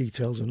well as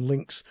details and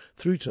links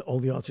through to all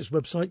the artists'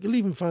 website. You'll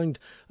even find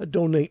a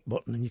donate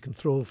button and you can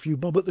throw a few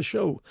bob at the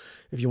show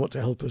if you want to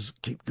help us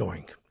keep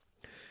going.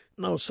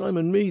 Now,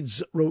 Simon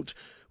Meads wrote,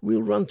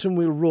 "We'll Rant and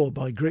We'll Roar"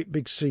 by Great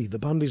Big Sea. The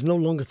band is no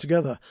longer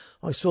together.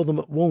 I saw them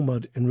at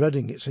WOMAD in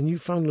Reading. It's a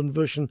Newfoundland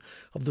version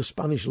of the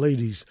Spanish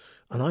Ladies,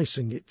 and I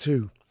sing it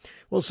too.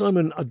 Well,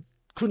 Simon, I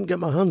couldn't get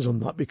my hands on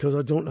that because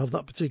I don't have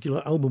that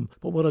particular album,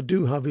 but what I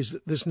do have is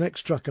this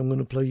next track I'm going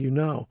to play you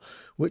now,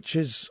 which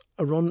is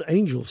a Ron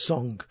Angel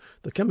song,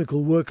 the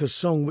Chemical Workers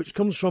song, which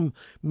comes from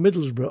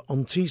Middlesbrough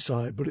on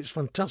Teesside, but it's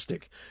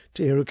fantastic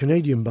to hear a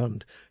Canadian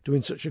band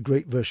doing such a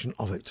great version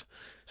of it.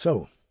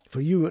 So, for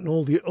you and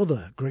all the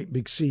other Great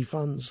Big Sea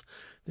fans,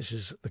 this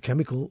is the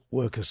Chemical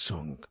Workers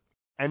song.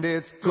 And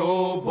it's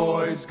go,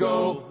 boys,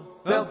 go.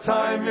 They'll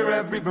time your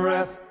every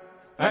breath.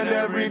 And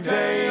every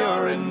day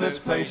you're in this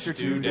place, you're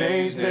 2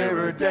 days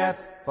nearer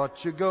death.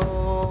 But you go.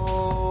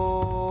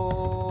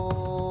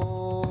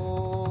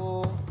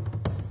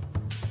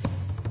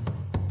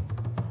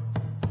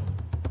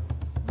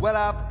 Well,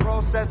 a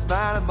process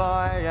man am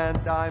I,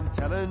 and I'm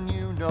telling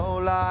you no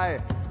lie.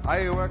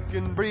 I work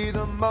and breathe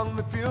among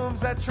the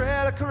fumes that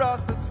trail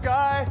across the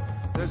sky.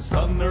 There's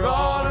thunder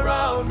all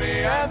around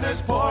me and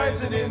there's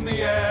poison in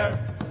the air.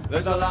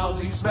 There's a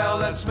lousy smell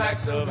that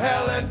smacks of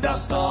hell and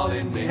dust all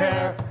in the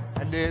hair.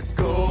 And it's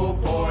go,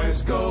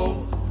 boys,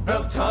 go.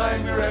 They'll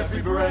time your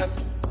every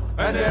breath.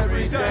 And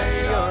every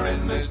day you're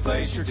in this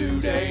place, you're 2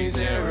 days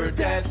nearer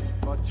death.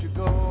 But you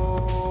go.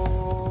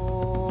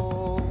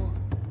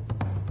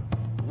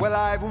 Well,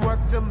 I've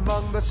worked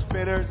among the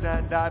spinners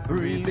and I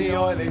breathe the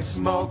oily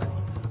smoke.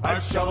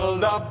 I've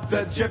shoveled up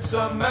the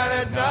gypsum and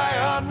at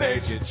night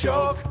made you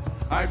choke.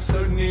 I've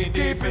stood knee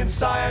deep in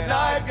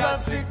cyanide,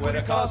 got sick with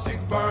a caustic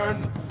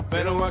burn.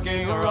 Been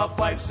working a rough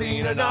fight,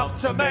 seen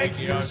enough to make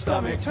your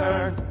stomach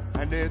turn.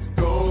 And it's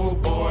go,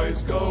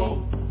 boys,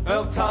 go.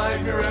 They'll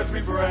time your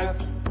every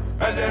breath.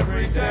 And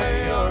every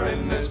day you're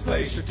in this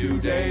place, you're 2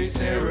 days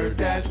nearer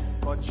death.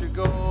 But you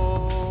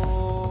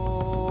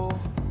go.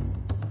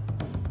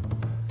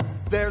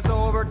 There's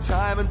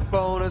overtime and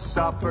bonus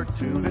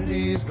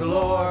opportunities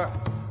galore.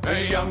 The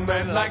young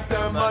men like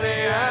their money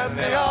and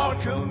they all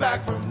come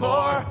back for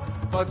more.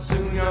 But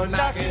soon you're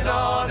knocking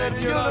on and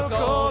you look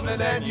older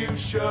than you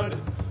should.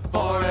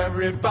 For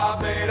every bob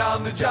made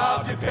on the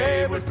job you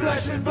pay with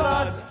flesh and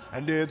blood.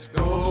 And it's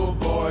go,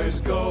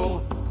 boys,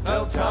 go.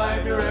 They'll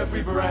time your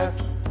every breath.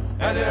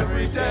 And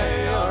every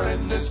day you're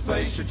in this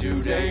place, you're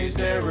 2 days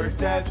nearer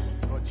death.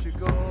 But you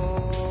go.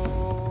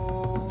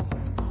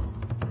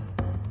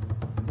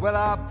 Well,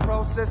 I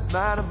process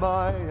man am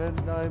I,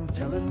 and I'm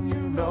telling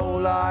you no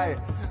lie.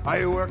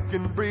 I work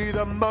and breathe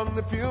among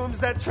the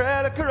fumes that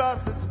trail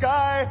across the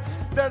sky.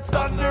 There's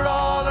thunder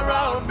all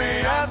around me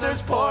and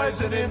there's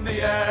poison in the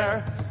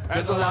air.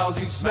 There's a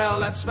lousy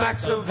smell that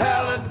smacks of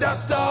hell and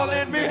dust all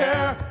in me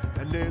hair.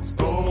 And it's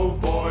go,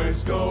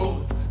 boys,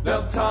 go.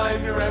 They'll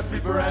time your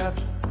every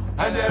breath.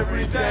 And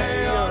every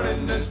day you're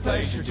in this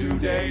place, you're 2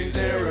 days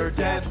nearer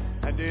death.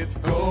 And it's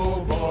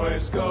go,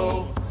 boys,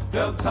 go.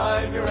 They'll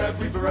time your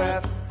every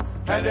breath.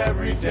 And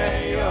every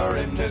day you're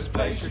in this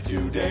place, you're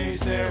 2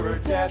 days nearer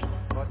death.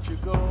 But you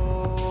go.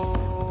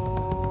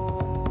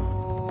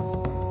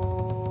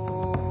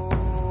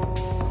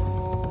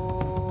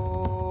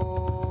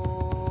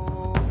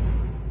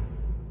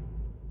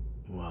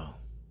 Wow.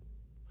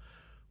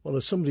 Well,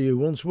 as somebody who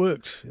once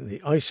worked in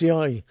the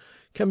ICI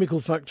chemical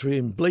factory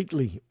in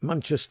Blakely,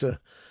 Manchester,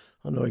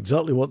 I know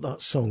exactly what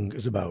that song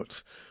is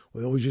about.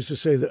 We always used to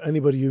say that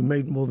anybody who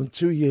made more than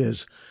 2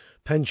 years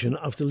pension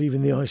after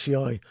leaving the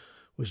ICI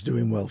was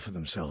doing well for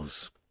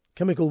themselves.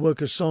 Chemical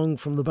Workers song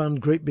from the band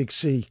Great Big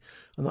Sea,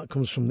 and that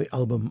comes from the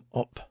album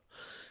Up.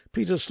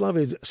 Peter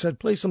Slavid said,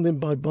 play something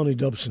by Bonnie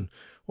Dobson,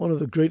 one of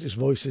the greatest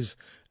voices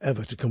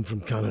ever to come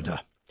from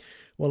Canada.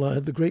 Well, I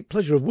had the great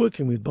pleasure of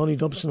working with Bonnie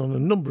Dobson on a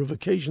number of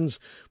occasions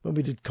when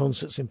we did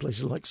concerts in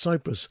places like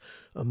Cyprus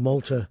and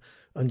Malta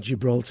and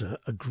Gibraltar.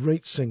 A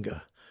great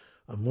singer.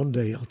 And one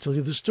day I'll tell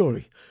you the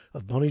story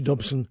of Bonnie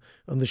Dobson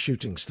and the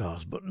Shooting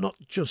Stars, but not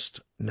just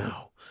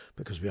now,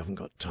 because we haven't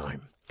got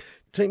time.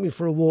 Take Me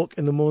for a Walk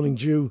in the Morning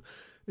Dew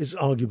is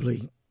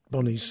arguably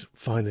Bonnie's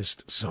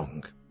finest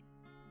song.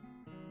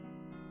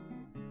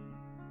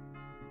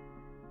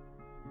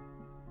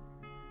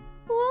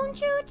 Won't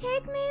you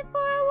take me for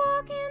a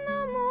walk in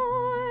the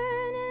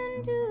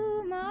morning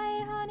dew,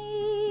 my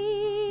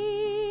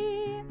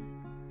honey?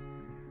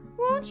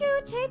 Won't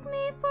you take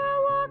me for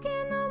a walk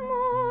in the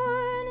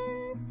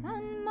morning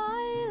sun,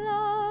 my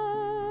love?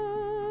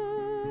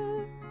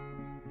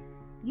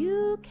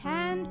 You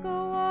can't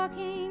go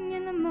walking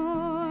in the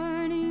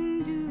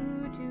morning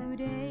dew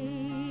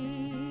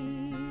today.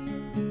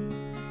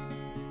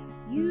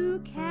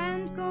 You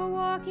can't go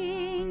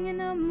walking in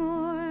the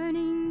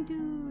morning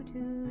dew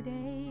today.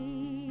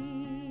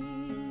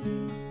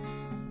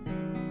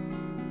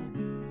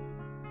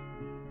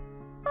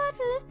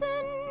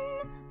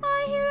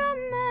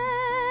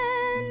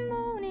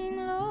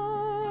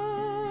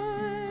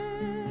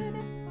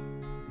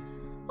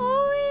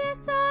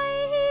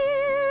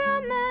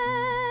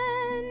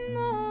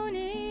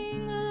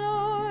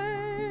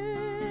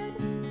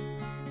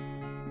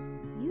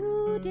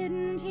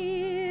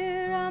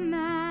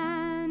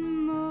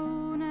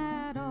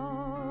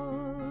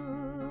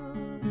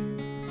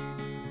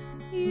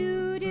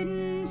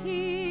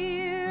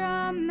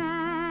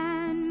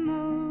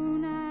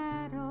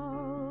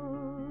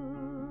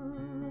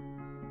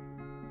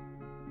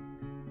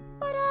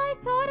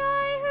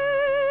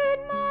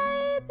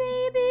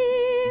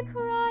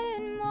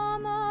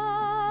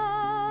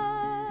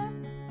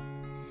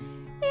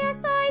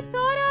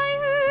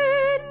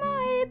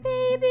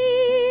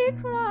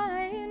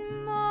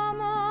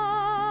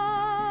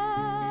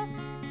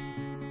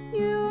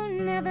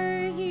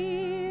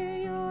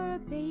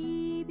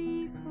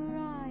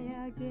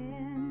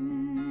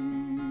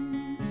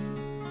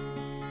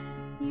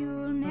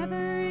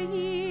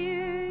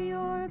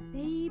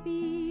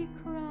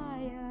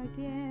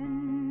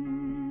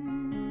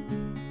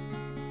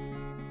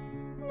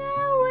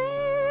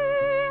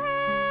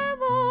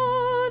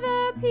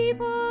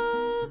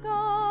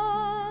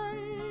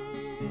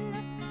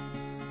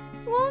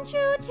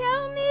 Won't you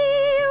tell me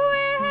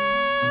where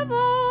have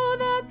all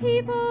the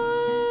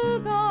people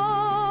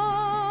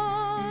gone?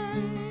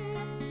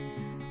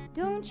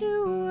 Don't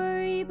you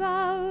worry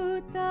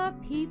about the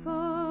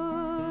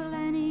people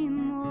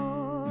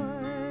anymore.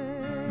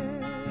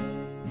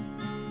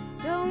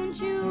 Don't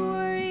you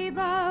worry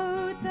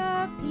about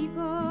the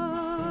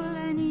people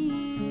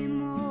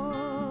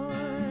anymore.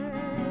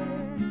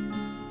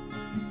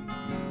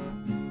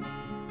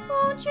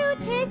 Won't you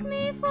take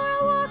me for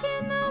a walk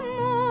in the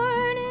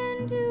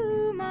morning,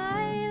 do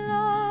my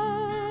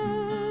love?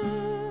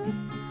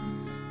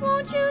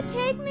 Won't you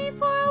take me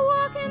for a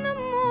walk in the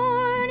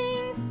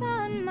morning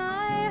sun,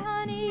 my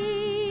honey?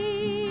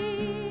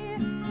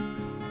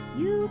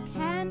 You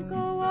can't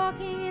go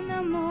walking in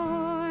the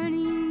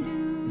morning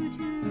dew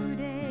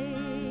today.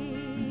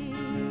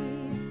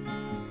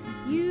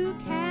 You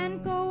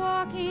can't go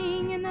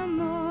walking in the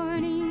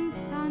morning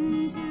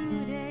sun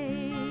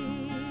today.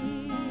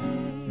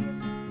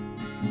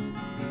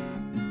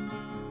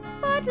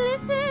 But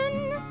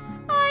listen,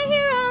 I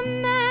hear a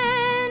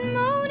man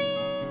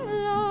moaning,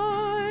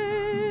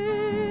 Lord.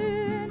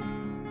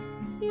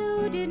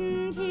 You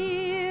didn't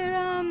hear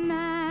a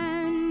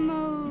man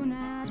moan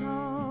at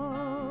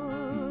all.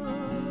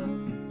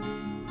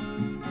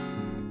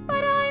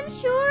 But I'm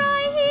sure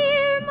I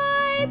hear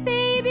my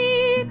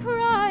baby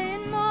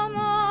crying,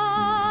 Mama.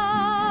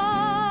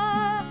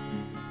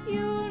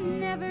 You'll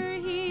never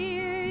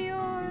hear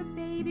your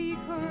baby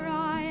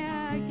cry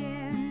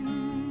again.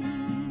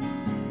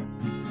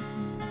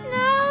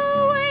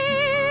 Now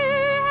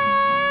where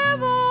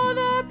have all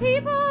the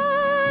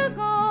people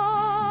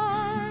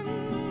gone?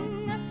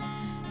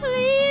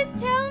 Please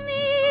tell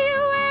me,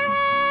 where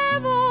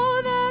have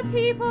all the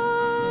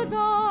people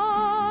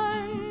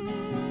gone?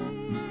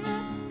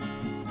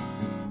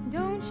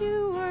 Don't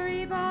you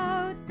worry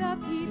about the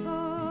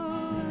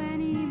people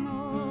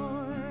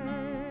anymore.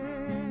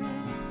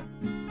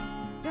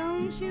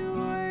 Don't you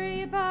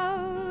worry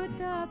about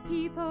the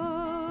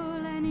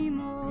people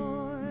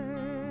anymore.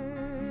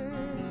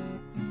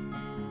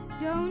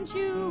 Don't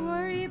you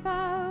worry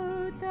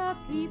about the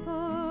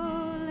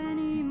people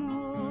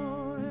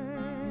anymore.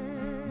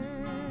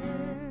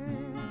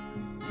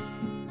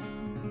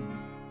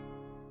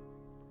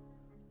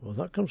 Well,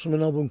 that comes from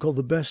an album called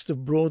The Best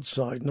of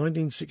Broadside,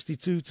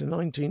 1962 to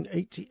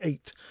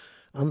 1988,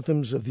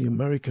 Anthems of the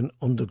American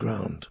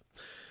Underground.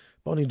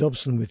 Bonnie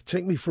Dobson with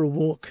Take Me for a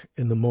Walk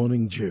in the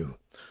Morning Dew,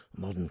 a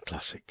modern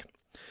classic.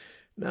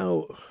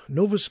 Now,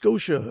 Nova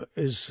Scotia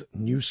is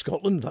New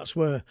Scotland. That's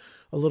where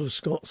a lot of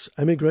Scots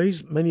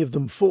emigres, many of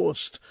them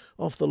forced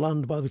off the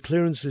land by the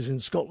clearances in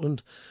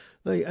Scotland.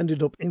 They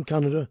ended up in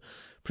Canada,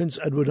 Prince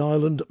Edward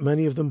Island,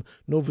 many of them.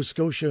 Nova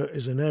Scotia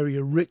is an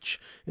area rich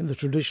in the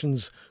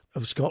traditions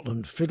of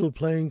Scotland, fiddle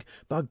playing,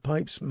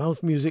 bagpipes,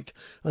 mouth music,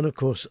 and of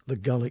course the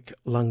Gaelic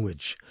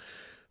language.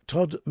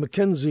 Todd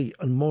Mackenzie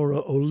and Maura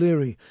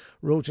O'Leary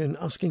wrote in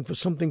asking for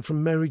something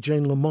from Mary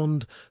Jane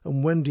Lamond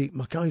and Wendy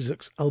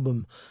McIsaac's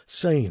album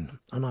Sane,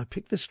 and I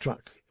picked this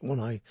track, one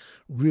I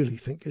really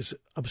think is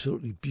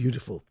absolutely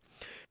beautiful.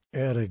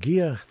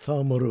 Eragia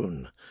Tha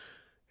Maroon.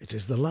 It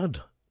is the lad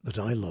that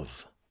I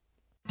love.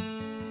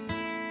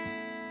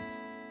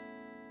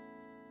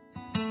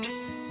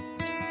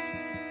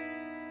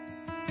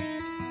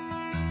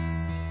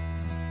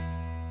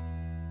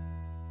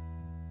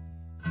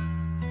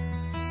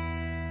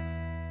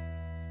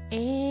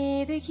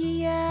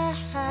 Eragia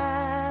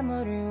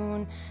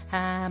Maroon,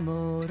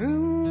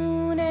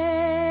 Maroon,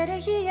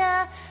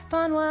 Eragia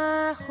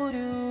Panwa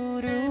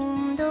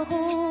Hururum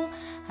Dohu,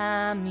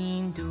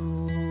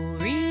 Haminduri.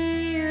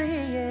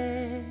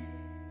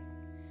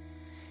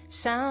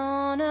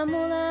 Sauna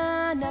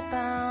Mula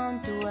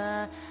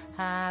Napantua,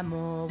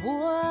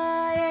 Hamobua,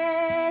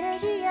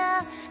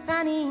 Eragia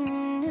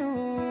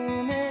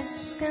Kaninu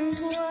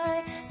Miskantuai,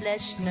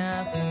 Leshna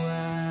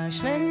Hua,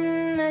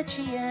 Shlena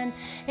Chien,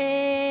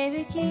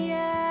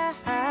 Eragia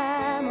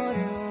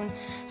Maroon,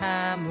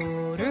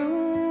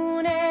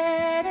 Maroon,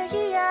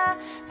 Eragia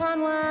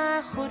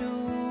Panwa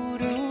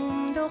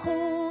Hururum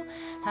Dohu,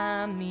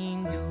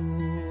 Haminduri.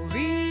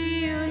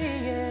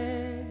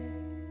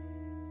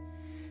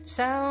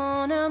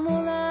 Sauna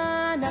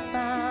Mula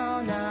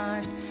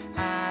Napaunar,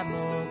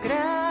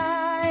 Hamogra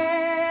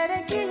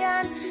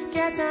Eragian,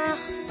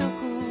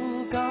 Gatachtuku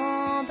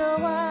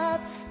Gondawab,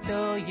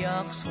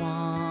 Doyoch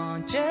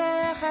Swan,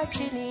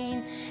 Jechachilin,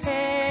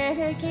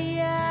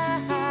 Eragia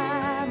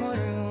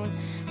Maroon,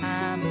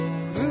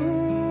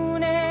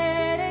 Maroon,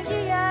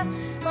 Eragia,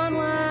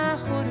 Banwa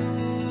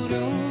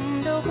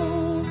Hururum Dohu,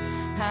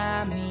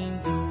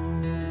 Haminduri.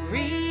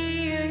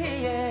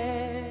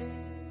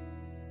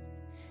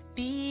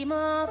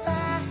 Bima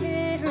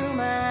Fahirumagara,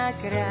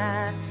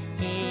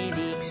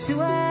 Elig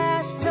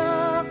Suas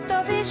Tok,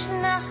 Dovish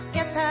Nacht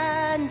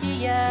Gatan,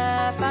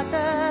 Gia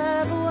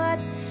Fata Buat,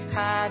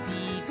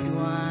 Habi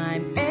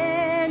Gruan,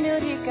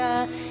 Enurika,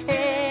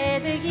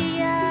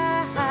 Eragia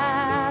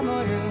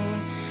Maroon,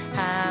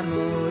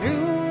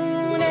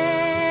 Maroon,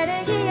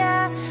 Eragia,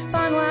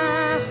 Fanwa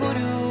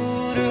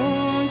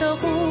Hururum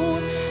Dohu,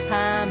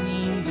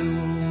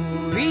 Haminduri.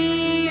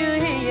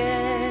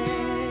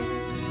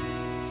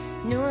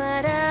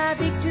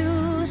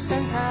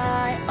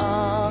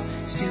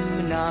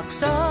 Stúnach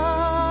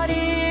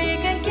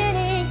sárig a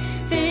ginny,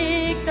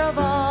 fig the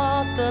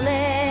bot the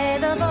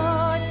lead of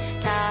art,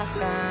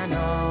 Cachan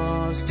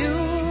os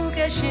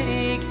dúga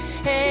shirig,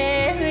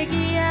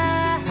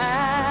 Ehigia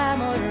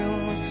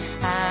Hamorún,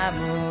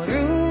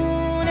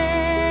 Hamorún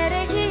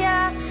Ehigia,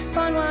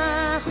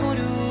 Panwa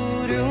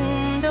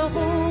Chururún the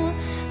Hul,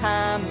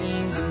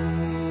 Hamin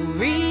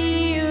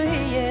Duriye.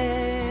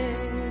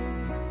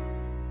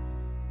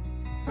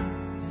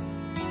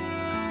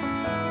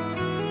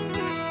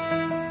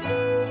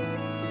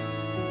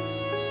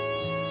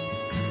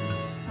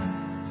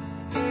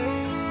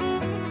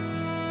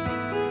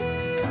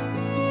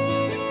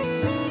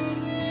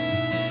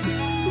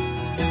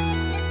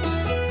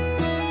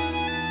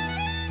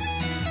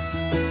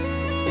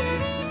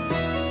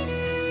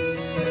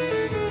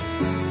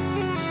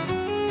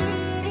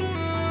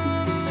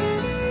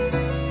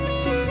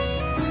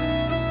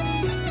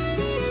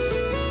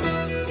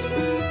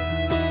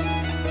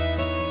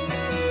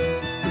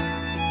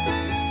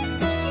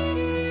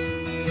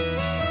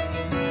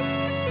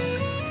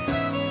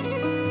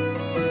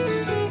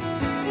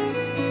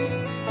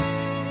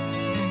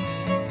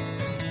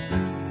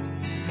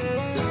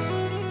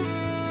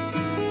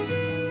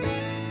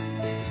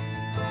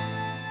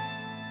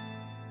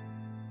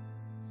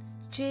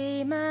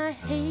 Jema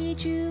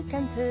heiju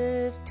kan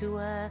pöv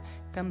tua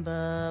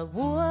gamba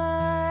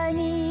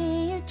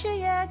wani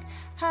uchiak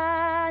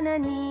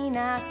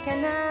hananina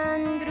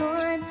kanan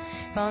grun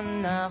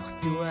vannacht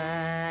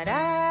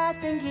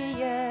duarat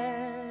engia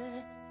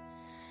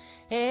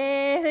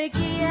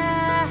egia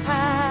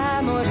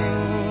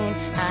hamorun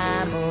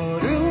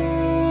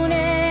hamorun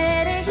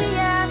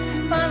egia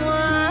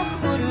vanwa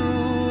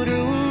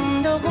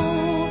khururun dohu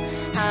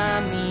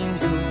hamin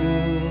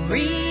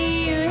duri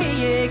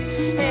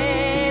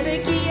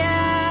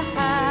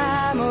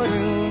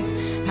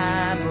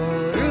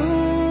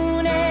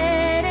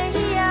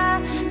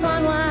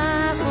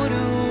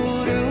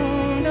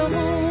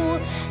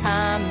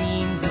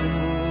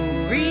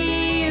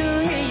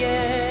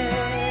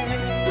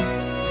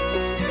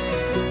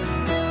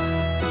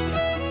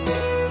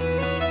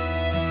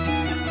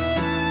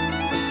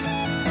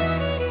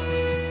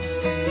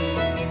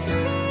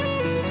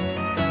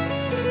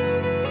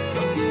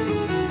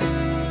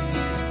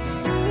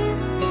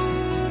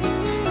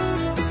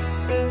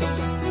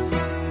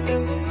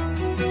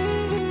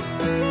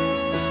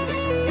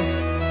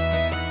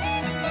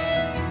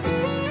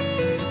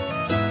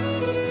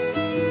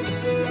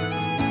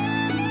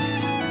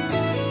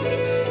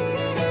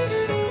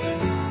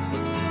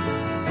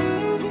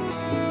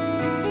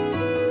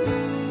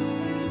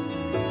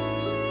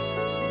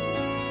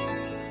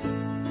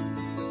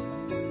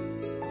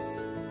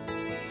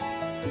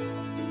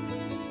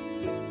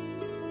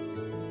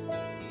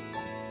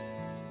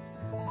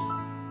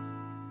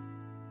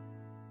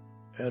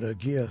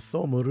Eragia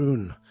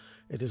Thomaroon.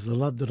 It is the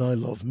lad that I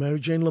love. Mary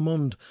Jane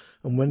Lamond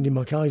and Wendy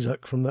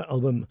McIsaac from their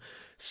album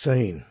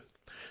Sane.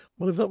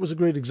 Well, if that was a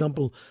great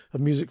example of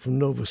music from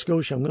Nova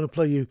Scotia, I'm going to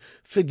play you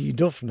Figgy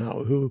Duff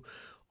now, who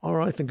are,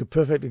 I think, a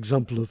perfect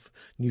example of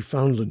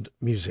Newfoundland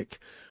music.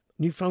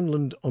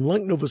 Newfoundland,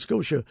 unlike Nova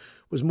Scotia,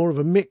 was more of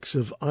a mix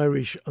of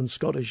Irish and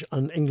Scottish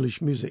and English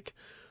music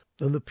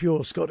than the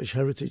pure Scottish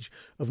heritage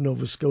of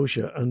Nova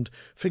Scotia, and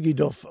Figgy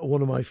Duff are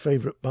one of my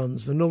favourite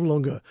bands. They're no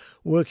longer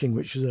working,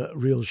 which is a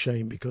real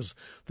shame because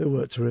they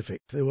were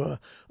terrific. They were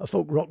a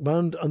folk rock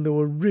band and they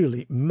were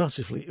really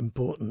massively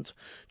important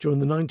during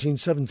the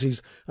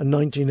 1970s and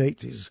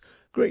 1980s,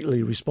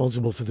 greatly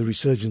responsible for the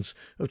resurgence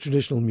of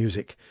traditional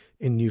music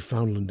in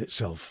Newfoundland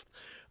itself.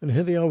 And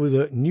here they are with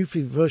a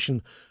Newfie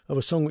version of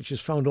a song which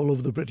is found all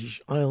over the British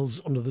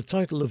Isles under the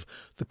title of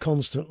The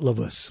Constant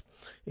Lovers.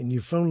 In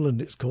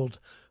Newfoundland it's called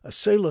A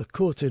Sailor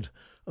Courted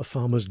a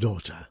Farmer's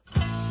Daughter.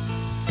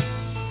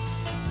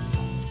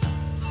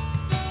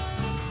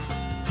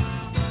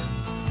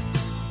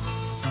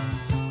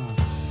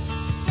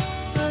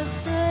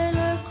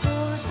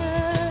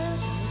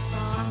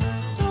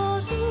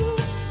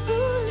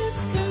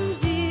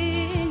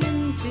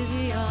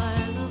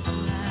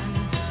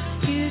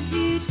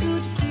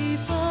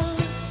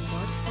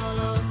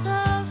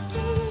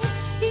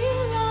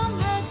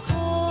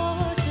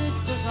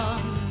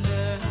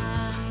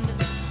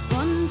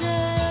 One day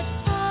at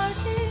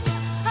parties,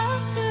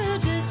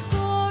 after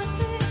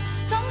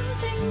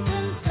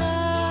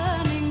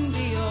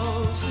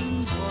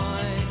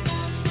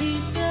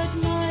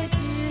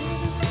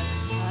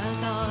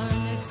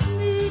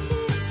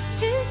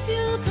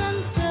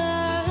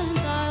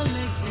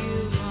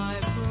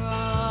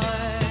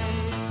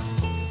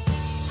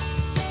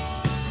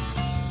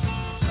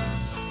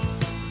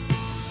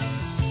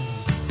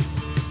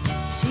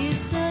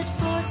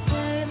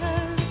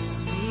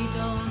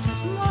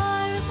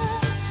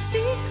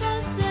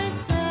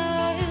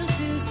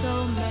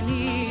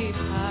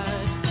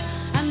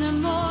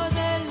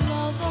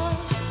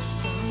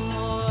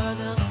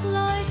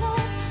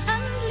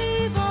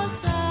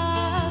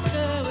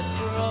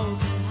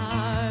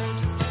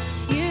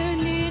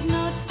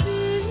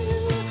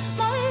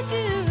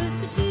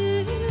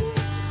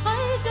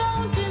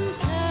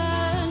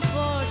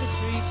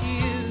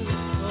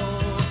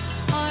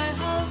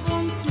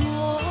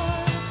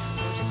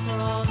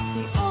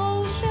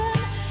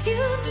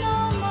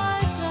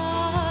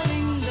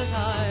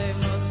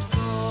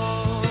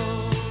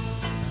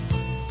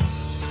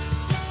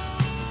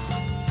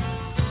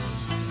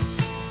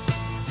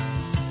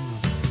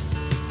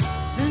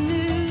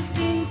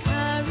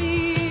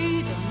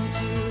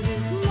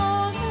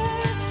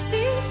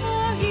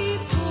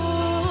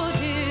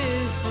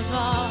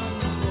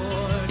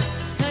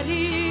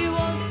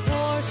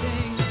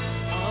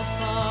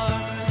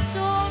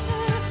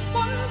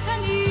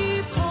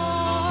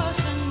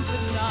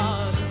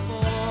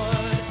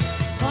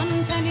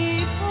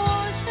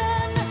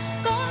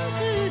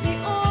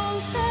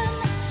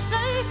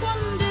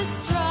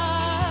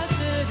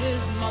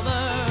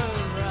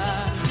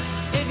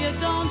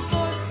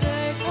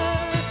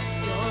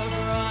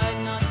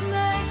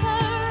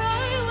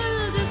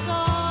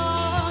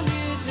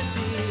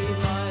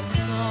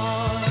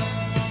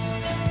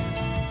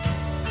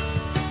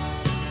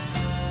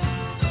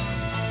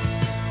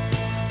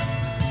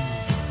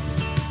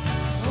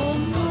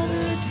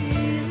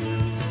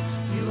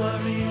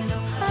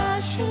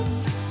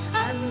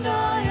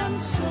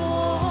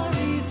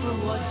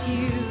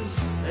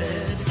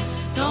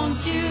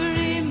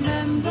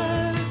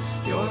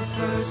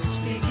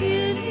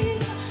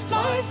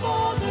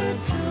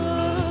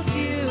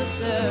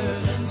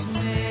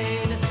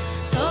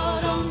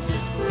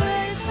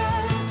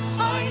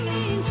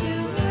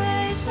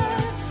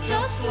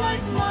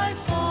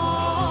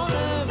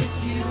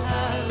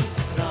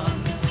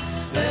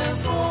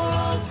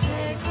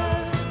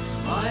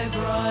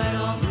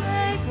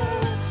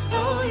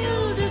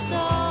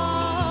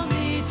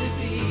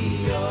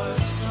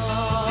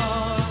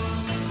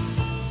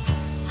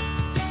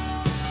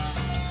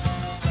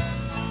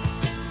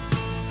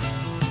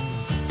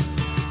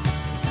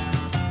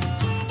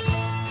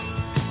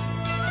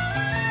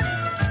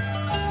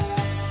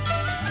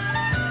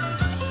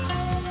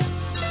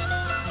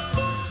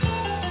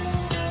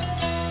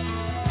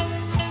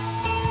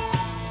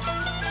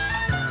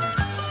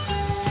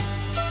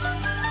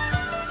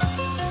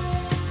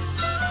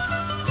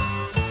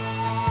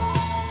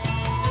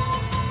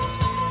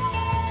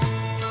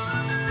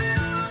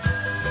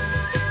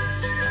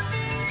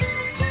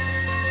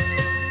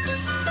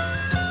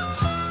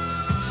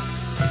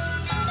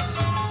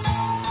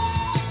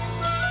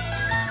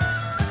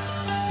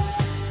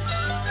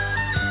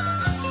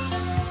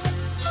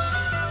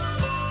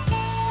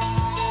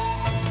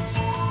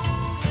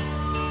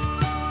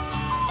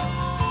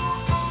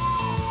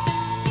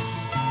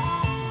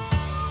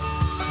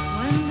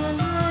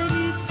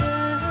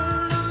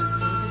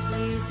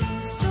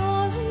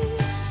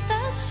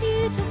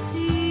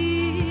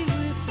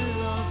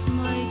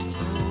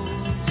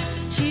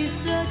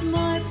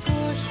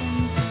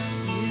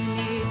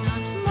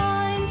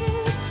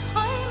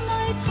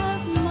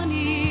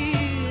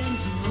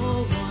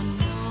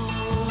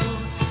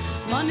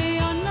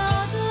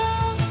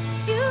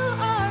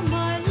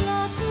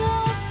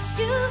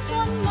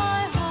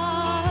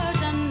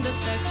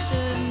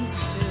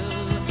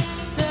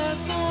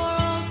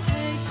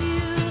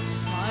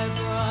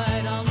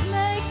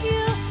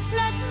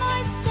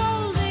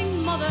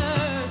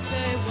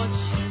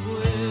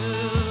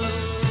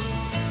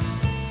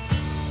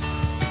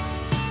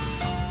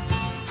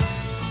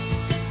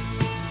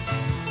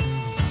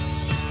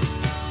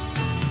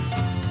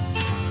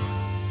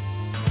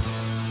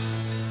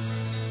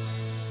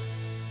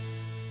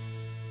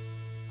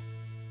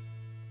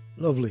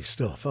Lovely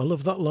stuff. I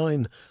love that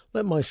line,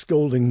 let my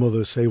scolding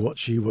mother say what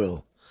she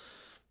will.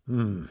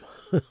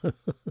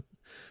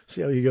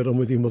 See how you get on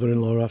with your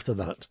mother-in-law after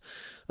that.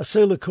 A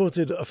sailor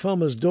courted a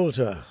farmer's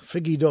daughter,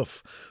 Figgy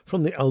Duff,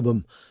 from the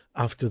album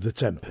After the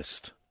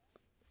Tempest.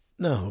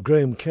 Now,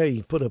 Graham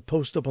Kay put a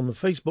post up on the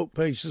Facebook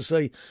page to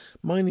say,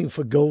 Mining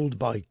for Gold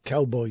by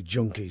Cowboy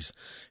Junkies.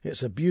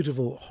 It's a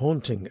beautiful,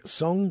 haunting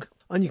song,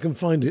 and you can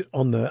find it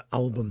on their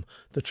album,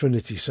 The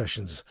Trinity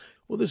Sessions.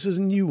 Well, this is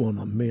a new one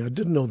on me. I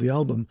didn't know the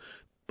album,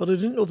 but I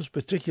didn't know this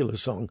particular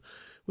song,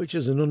 which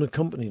is an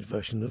unaccompanied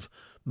version of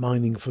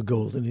Mining for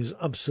Gold, and is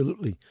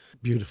absolutely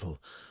beautiful.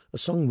 A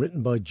song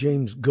written by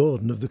James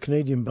Gordon of the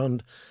Canadian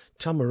band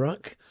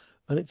Tamarack,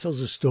 and it tells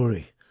a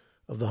story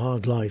of the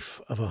hard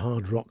life of a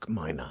hard rock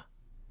miner.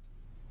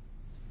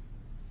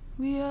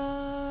 We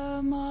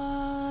are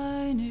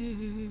miners,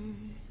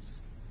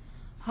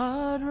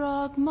 hard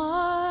rock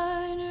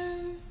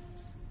miners,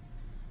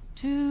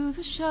 to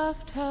the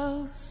shaft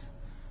house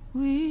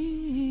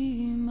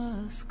we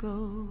must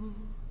go.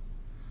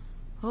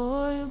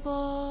 Oil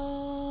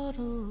bottles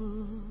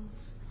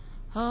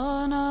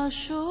on our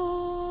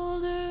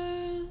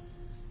shoulders,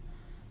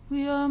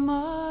 we are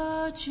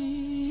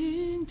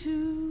marching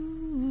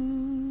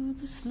to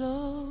the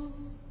slow.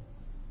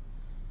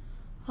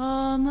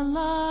 On the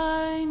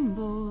line,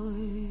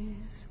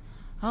 boys,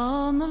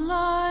 on the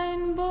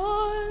line,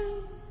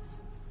 boys,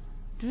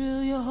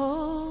 drill your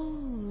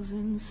holes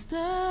and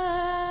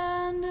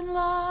stand in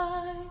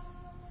line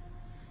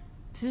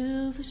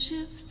till the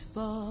shift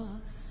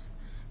boss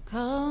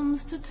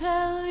comes to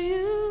tell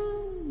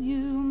you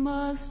you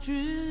must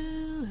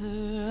drill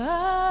her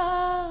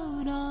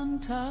out on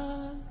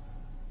top.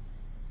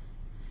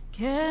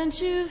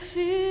 Can't you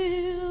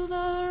feel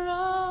the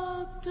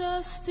rock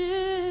dust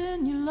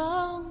in your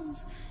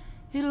lungs?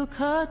 It'll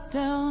cut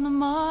down a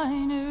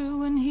miner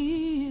when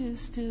he is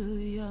still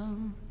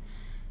young.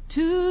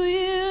 2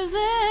 years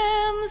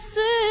and the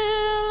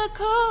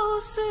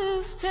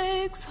silicosis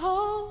takes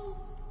hold,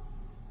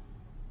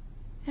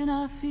 and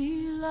I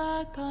feel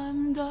like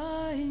I'm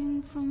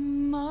dying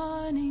from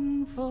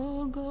mining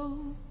for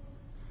gold.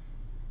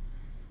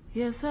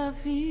 Yes, I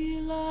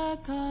feel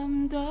like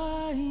I'm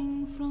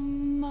dying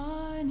from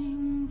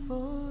mining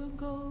for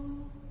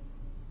gold.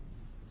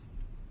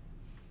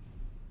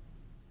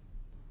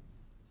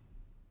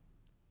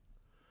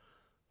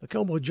 The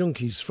Cowboy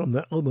Junkies from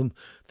their album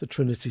The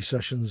Trinity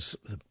Sessions,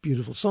 the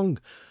beautiful song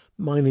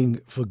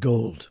Mining for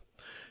Gold.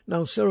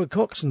 Now, Sarah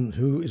Coxon,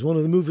 who is one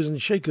of the movers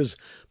and shakers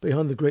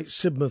behind the great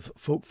Sidmouth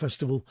Folk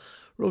Festival,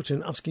 wrote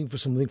in asking for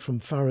something from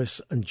Faris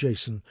and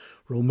Jason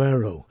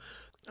Romero,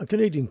 a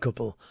Canadian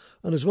couple,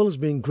 and as well as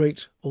being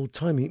great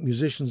old-timey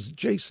musicians,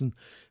 Jason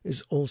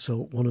is also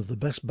one of the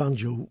best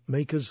banjo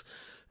makers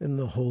in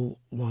the whole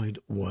wide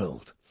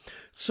world.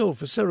 So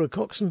for Sarah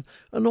Coxon,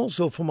 and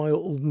also for my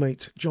old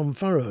mate John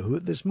Farrow, who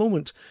at this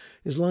moment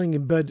is lying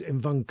in bed in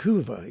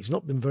Vancouver. He's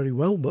not been very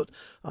well, but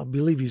I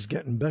believe he's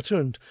getting better,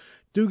 and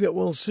do get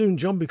well soon,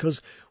 John,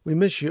 because we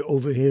miss you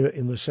over here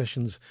in the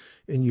sessions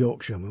in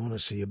Yorkshire, and we want to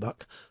see you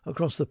back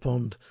across the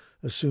pond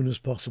as soon as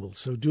possible.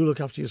 So do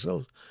look after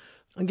yourself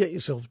and get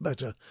yourself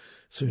better as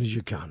soon as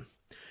you can.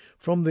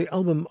 From the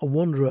album A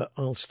Wanderer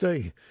I'll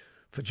Stay,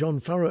 for John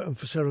Farrow and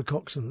for Sarah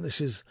Coxon,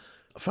 this is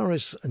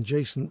Faris and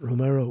Jason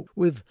Romero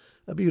with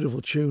a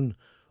beautiful tune,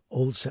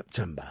 Old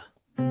September.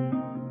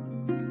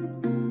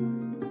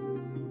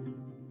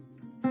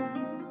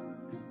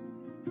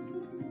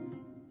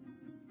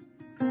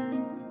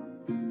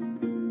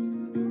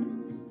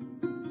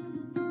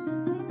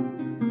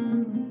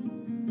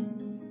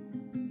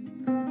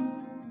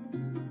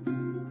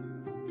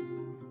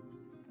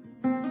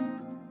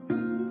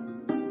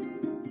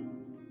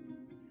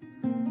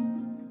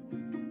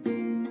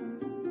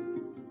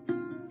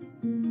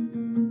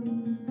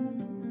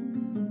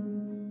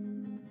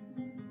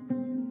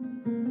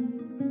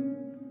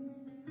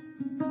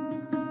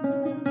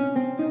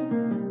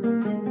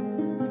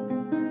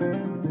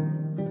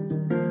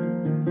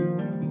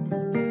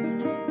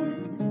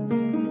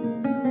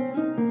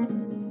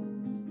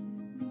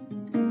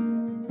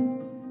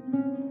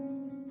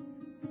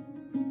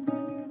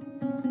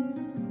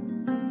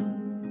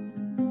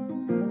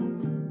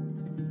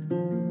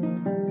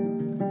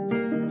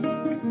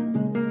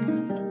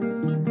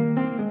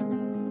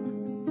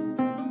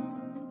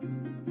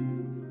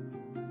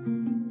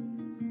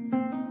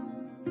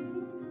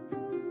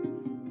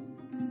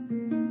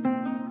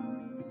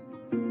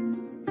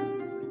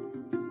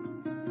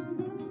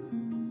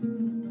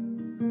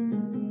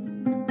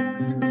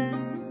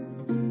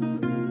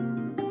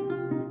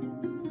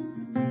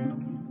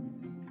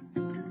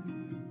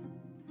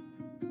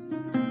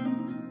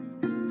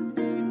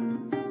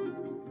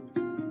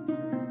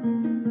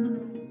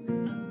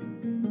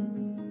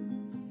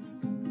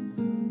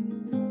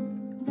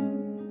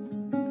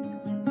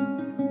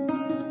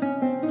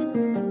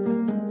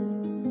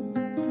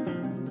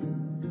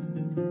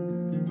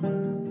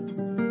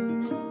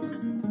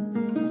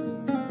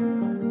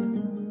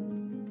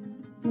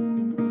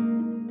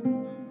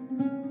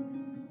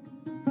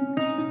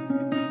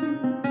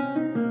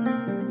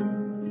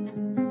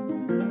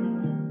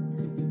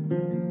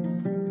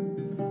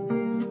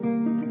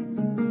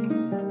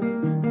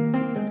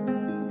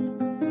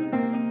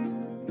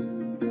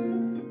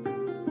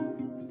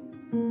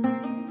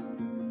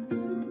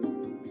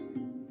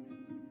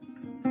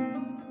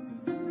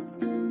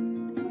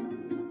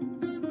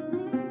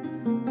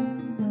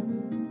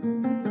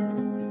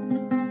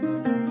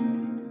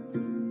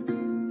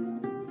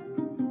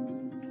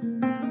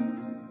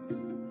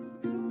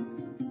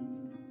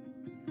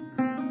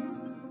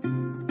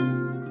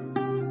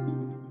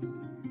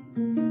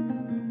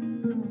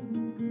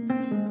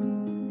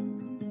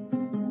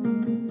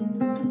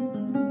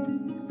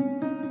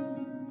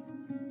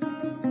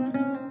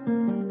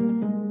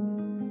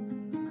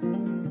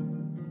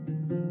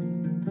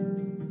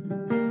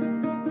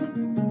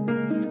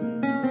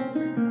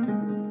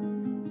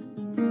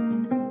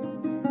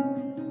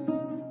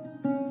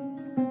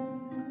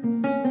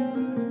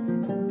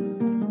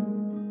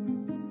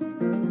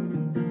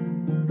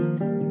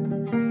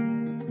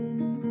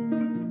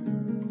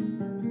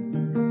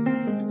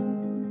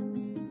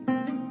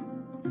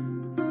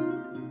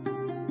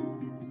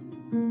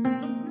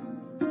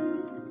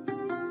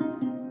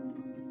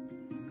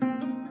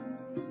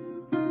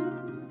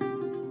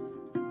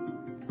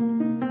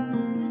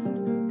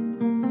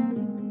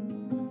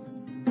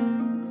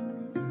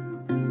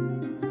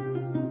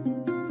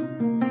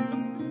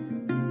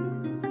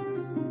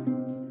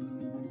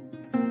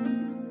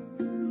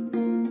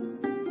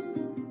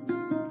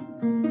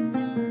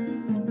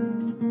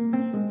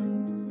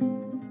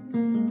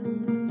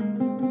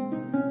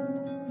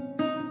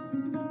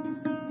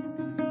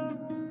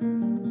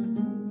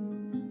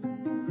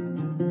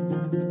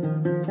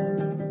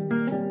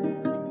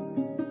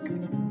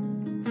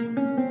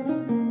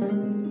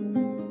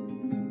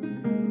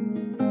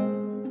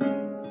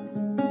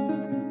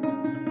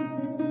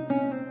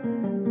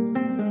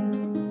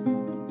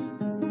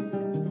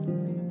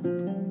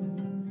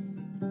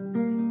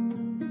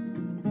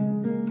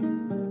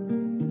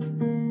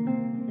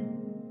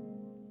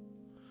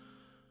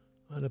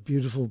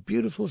 Beautiful,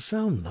 beautiful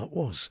sound that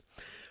was.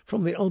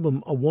 From the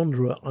album A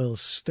Wanderer I'll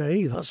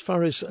Stay, that's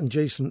Faris and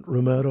Jason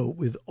Romero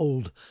with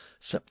Old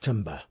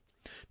September.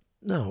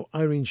 Now,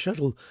 Irene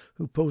Shettle,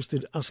 who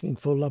posted asking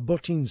for La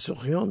Bottine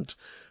Souriante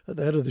at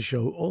the head of the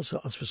show, also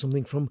asked for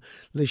something from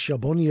Les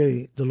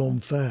Charbonniers de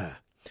l'Enfer,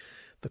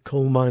 the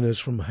coal miners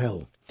from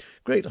hell.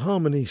 Great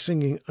harmony,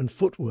 singing and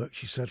footwork,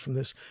 she said, from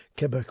this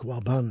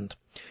Quebecois band.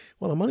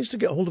 Well, I managed to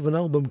get hold of an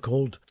album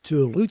called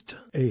Toute Route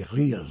est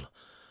Rire,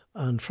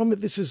 and from it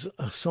this is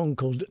a song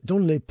called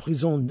Dans les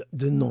prisons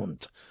de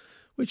Nantes,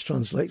 which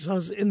translates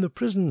as In the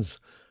Prisons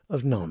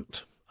of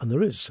Nantes. And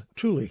there is,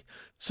 truly,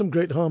 some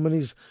great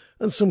harmonies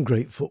and some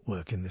great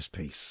footwork in this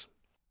piece.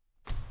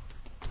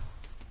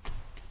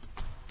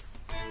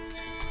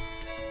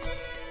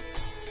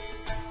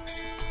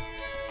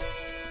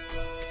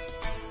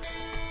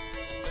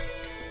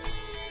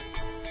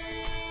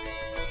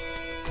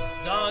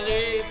 Dans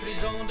les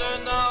prisons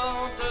de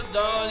Nantes,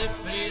 dans les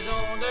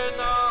prisons de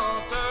Nantes,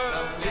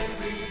 dans les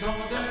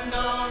prisons de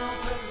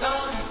Nantes,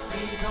 dans les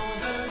prisons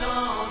de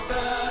Nantes,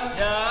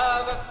 y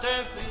avait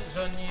un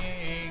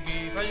prisonnier qui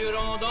fallut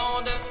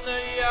rondonder,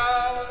 y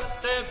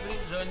avait un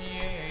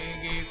prisonnier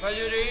qui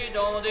fallut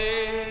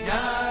redonder, y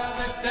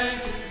avait un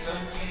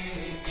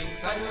prisonnier qui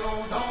fallut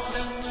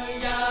rondonder,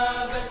 y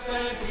avait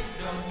un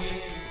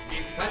prisonnier qui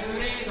fallut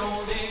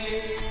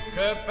redonder.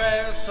 Que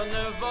personne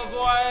ne va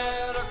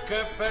voir,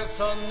 que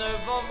personne ne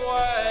va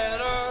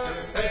voir, que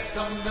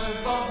personne ne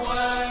va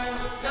voir,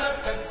 que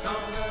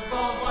personne ne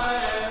va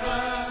voir,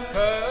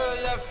 que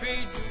la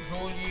fille du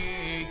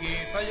geôlier qui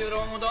fallut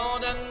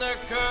rondonder,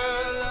 que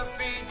la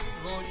fille du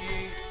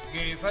geôlier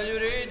qui fallut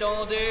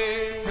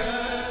redonder, que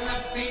la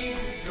fille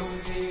du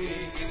geôlier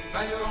qui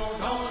fallut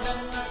rondonder,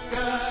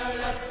 que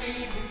la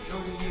fille du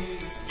geôlier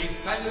qui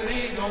fallut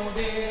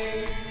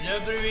redonder. Le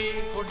bruit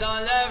court dans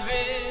la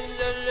ville,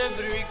 le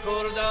bruit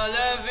court dans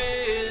la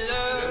ville,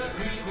 le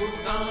bruit court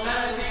dans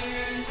la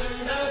ville,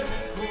 le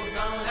bruit court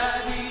dans la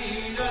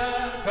ville.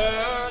 Que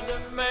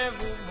demain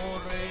vous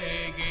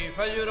mourrez, qu'il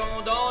fallut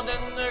rondonder,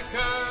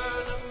 que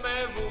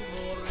demain vous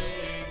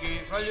mourrez,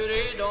 qu'il fallut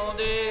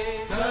redonder.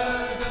 Que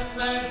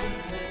demain vous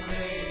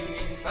mourrez,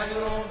 qu'il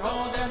fallut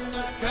rondonder,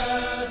 que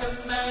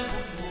demain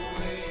vous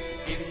mourrez,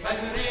 qu'il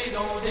fallut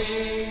redonder.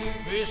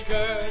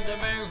 Puisque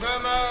demain je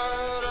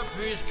meurs,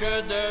 puisque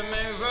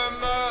demain je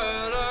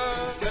meurs,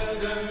 puisque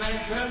demain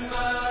je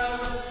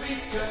meurs,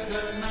 puisque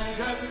demain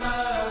je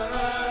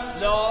meurs,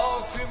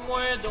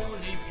 lâchez-moi dans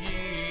les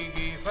pieds,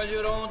 qu'il fallut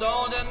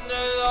rondonder,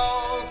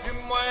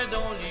 lâchez-moi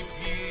dans les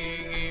pieds,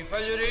 qu'il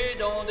fallut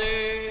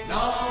redonder,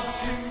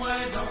 lâchez-moi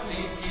dans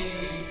les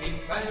pieds, qu'il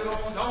fallut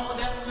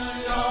rondonder,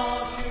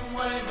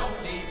 lâchez-moi dans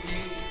les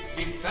pieds,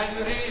 qu'il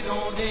fallut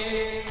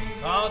redonder.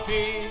 Quand il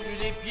eut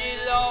les pieds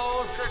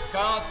lâches,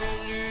 quand il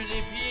eut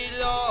les pieds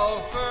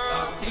lâches,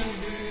 quand il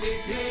eut les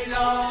pieds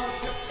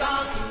lâches,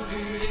 quand il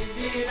eut les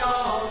pieds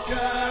lâches,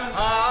 à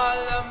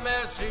la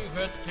mer s'est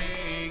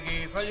jeté,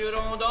 qu'il fallut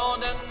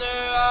rondonder,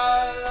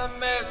 à la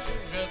mer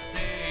s'est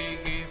jeté,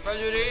 qu'il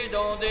fallut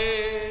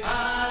redonder, à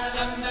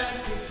la mer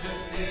s'est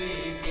jeté,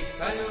 qu'il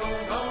fallut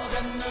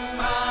rondonder,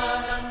 à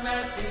la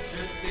mer s'est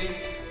jeté,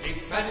 qu'il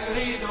fallut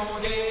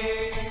redonder.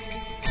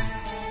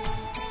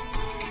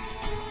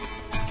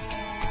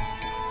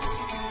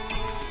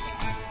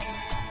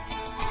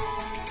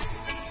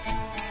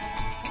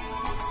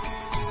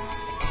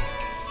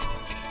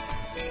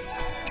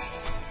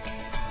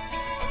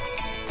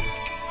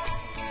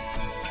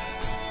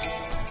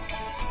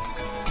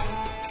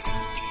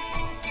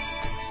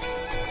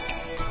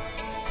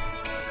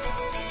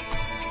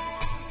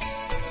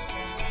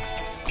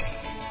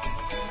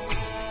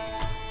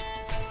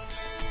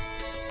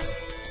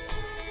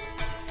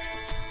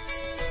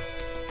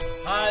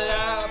 À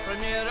la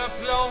première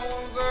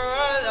plonge,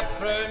 à la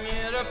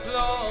première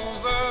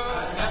plonge, à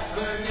la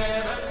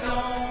première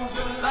plonge,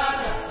 à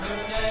la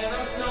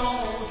première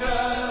plonge,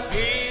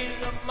 il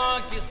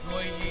manquait se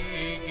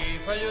noyer, qu'il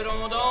fallut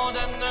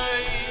rondonder,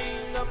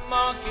 il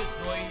manquait se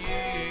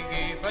noyer,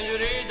 qu'il fallut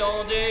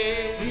redonder,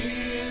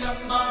 il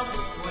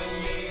manquait se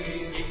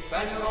noyer, qu'il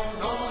fallut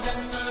rondonder,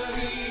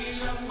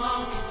 il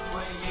manquait se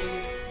noyer,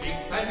 qu'il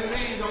fallut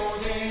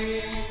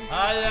redonder.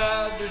 À la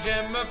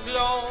deuxième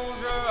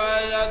plonge,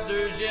 à la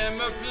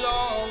deuxième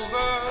plonge,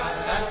 à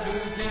la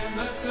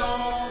deuxième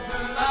plonge,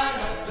 à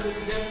la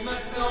deuxième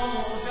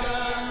plonge,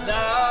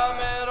 la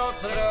mer a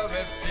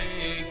traversé,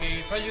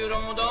 qu'il fallut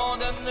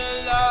rondonder,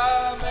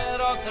 la mer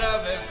a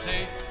traversé,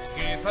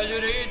 qu'il fallut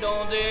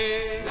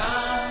redonder, la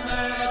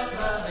mer a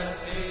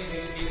traversé,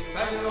 qu'il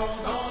fallut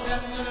rondonder,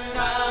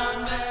 la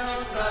mer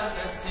a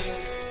traversé,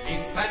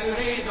 qu'il fallut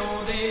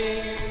redonder.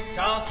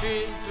 Quand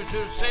il fut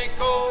sur ses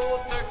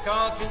côtes,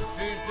 quand il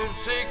fut sur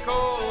ses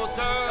côtes,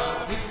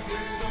 quand il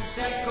fut sur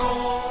ses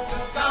côtes,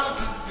 quand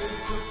il fut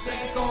sur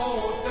ses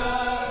côtes,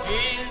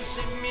 il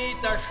s'est mis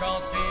à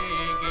chanter,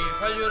 qu'il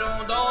fallut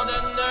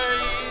rondonder,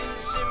 il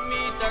s'est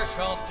mis à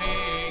chanter,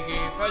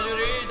 qu'il fallut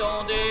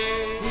redonder,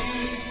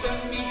 il se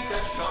mit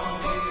à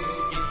chanter,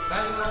 qu'il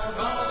fallut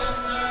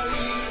rondonder,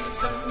 il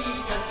se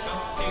mit à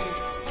chanter,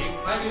 qu'il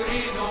fallut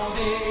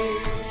redonder.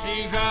 Si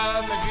jamais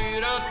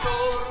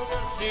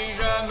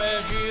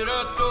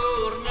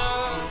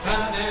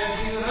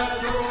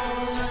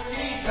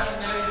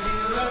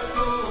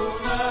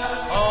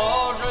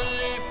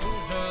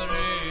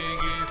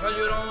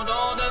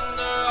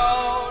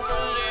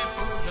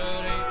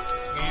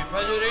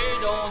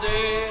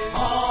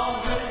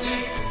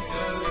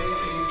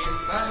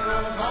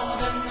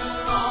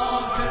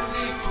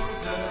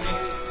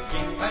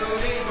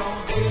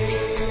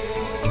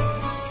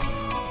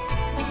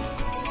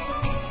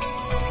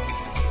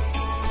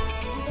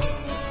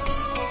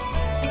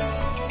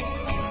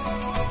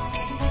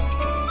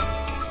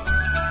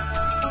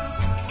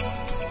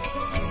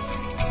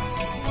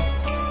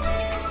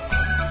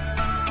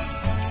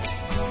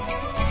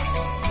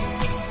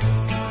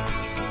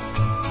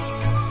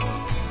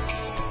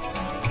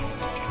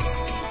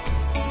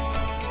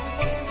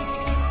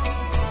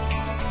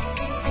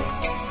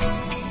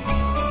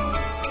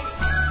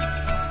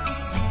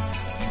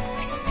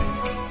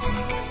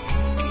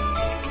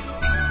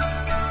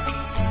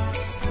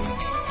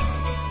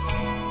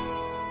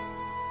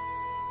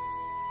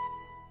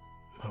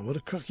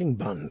cracking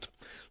band.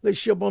 Les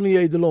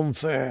Charbonniers de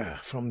l'Enfer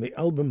from the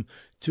album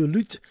To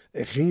Lutte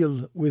et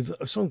Rille with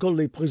a song called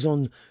Les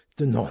Prisons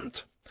de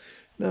Nantes.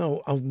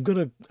 Now, I'm going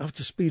to have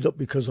to speed up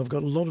because I've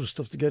got a lot of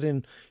stuff to get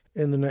in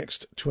the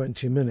next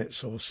 20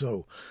 minutes or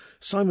so.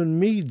 Simon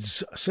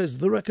Meads says,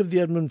 the wreck of the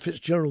Edmund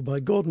Fitzgerald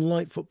by Gordon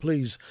Lightfoot,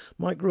 please.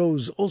 Mike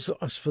Rose also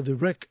asked for the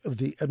wreck of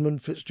the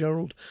Edmund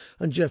Fitzgerald,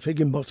 and Jeff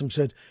Higginbottom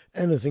said,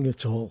 anything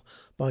at all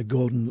by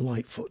Gordon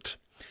Lightfoot.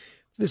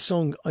 This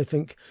song, I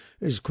think,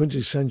 is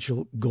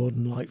quintessential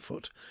Gordon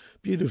Lightfoot.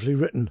 Beautifully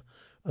written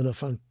and a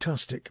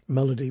fantastic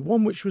melody,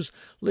 one which was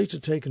later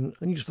taken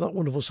and used for that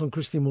wonderful song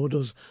Christy Moore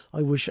does,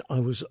 I Wish I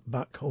Was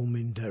Back Home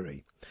in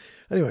Derry.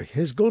 Anyway,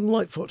 here's Gordon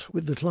Lightfoot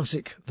with the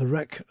classic The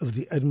Wreck of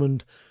the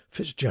Edmund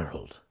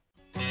Fitzgerald.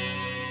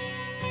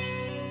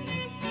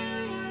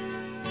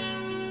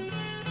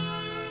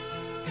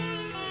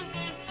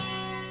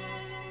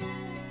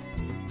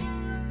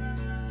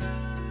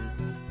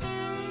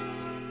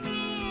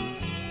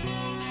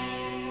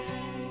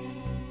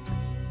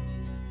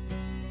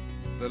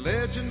 The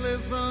legend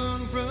lives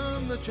on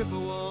from the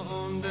Chippewa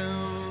on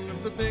down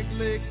of the big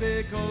lake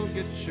they call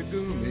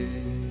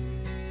Gitchagumi.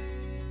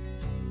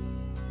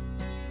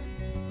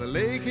 The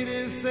lake, it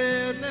is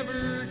said,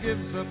 never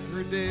gives up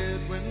her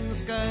dead when the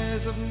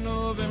skies of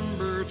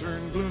November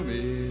turn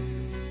gloomy.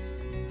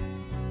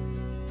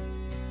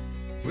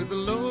 With a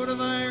load of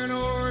iron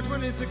ore,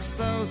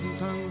 26,000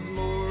 tons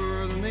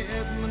more than the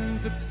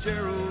Edmund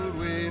Fitzgerald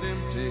weighed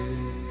empty.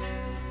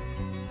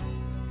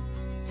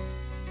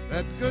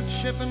 That good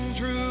ship and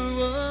true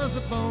was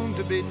a bone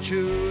to be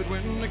chewed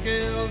when the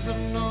gales of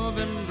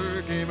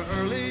November came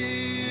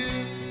early.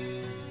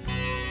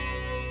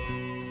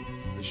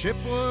 The ship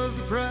was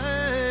the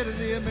pride of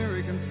the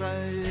American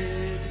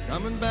side,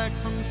 coming back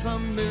from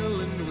some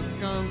mill in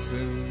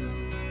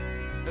Wisconsin.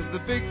 As the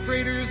big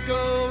freighters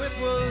go, it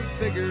was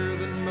bigger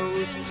than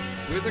most,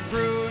 with a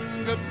crew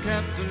and good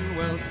captain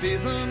well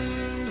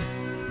seasoned,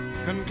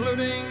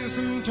 concluding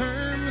some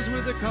terms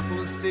with a couple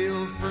of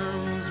steel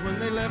firms when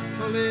they left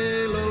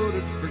fully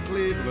loaded for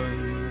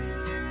Cleveland.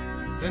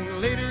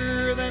 Then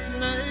later that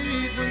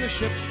night when the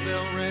ship's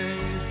bell rang,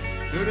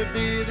 could it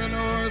be the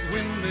north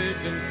wind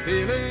they'd been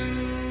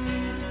feeling?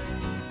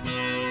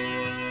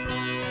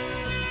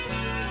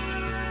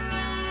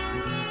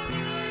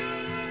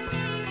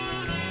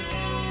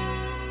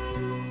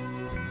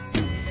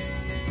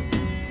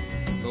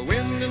 The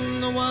wind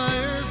in the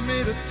wires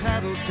made a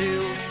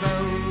tattletale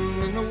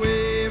sound, and the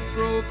wave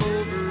broke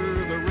over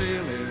the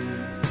railing.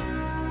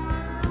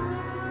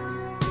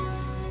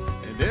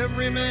 And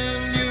every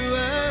man knew,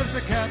 as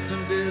the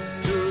captain did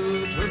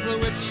too, 'twas the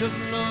witch of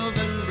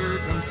November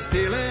come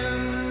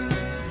stealing.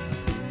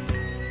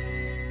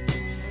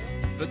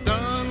 The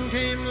dawn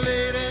came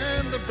late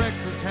and the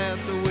breakfast had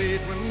to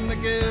wait when the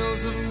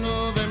gales of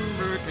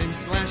November came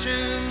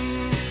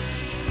slashing.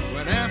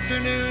 When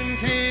afternoon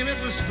came,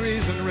 it was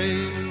freezing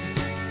rain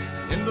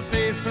in the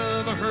face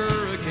of a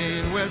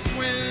hurricane west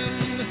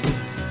wind.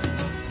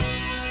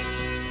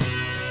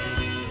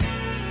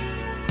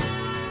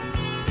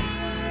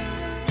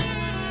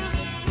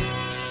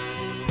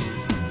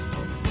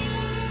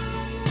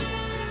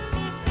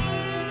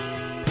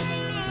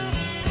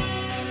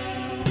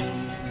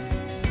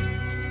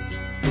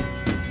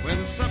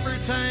 When supper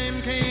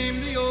time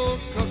came, the old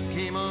cook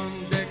came on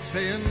deck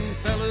saying,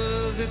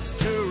 fellas, it's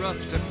too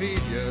rough to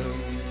feed you.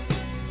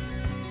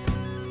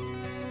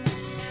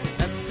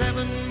 At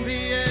 7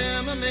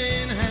 p.m. a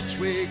main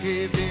hatchway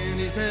caved in.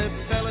 He said,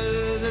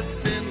 fellas, it's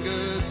been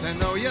good to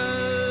know ya.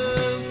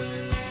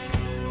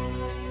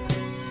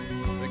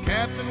 The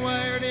captain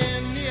wired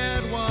in, he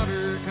had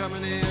water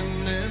coming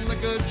in, and the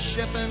good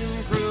ship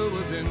and crew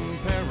was in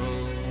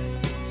peril.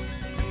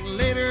 And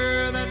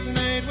later that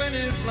night when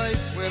his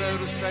lights went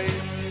out of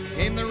sight,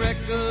 came the wreck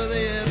of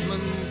the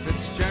Edmund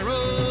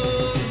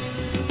Fitzgerald.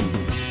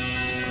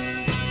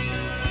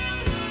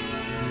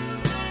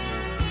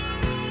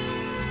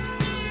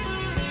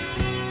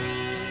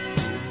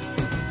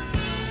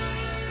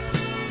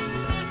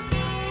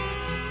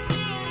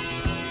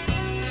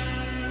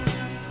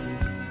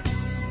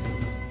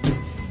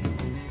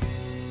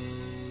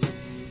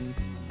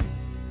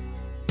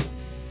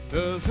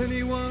 Does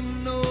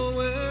anyone know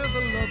where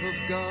the love of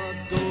God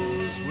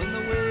goes when the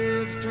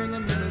waves turn the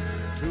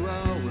minutes to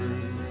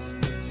hours?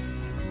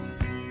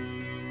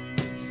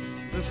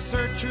 The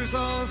searchers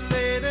all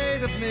say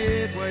they'd have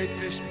made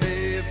Whitefish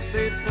Bay if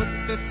they'd put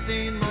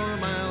 15 more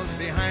miles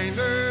behind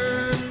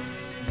her.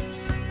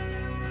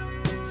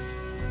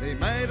 They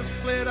might have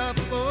split up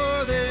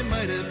or they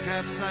might have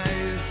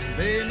capsized.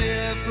 They may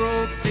have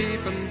broke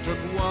deep and took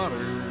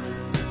water.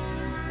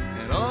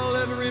 And all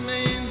that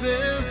remains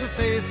is the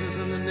faces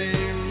and the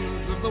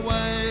names of the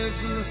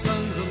wives and the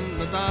sons and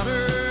the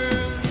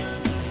daughters.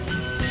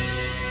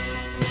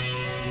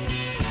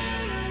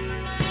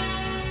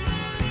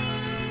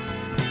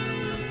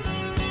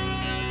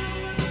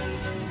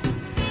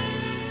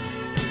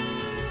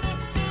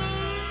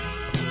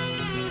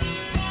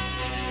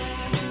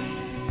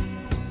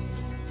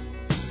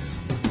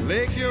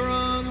 Lake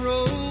Huron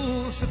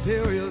rolls,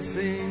 Superior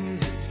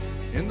sings,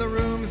 in the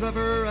rooms of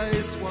her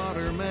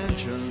ice-water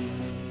mansion.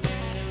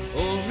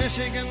 Old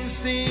Michigan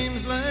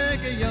steams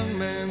like a young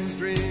man's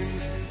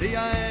dreams, the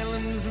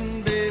islands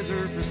and bays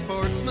are for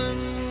sportsmen.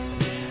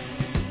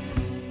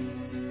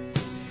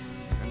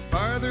 And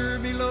farther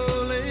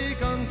below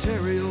Lake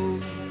Ontario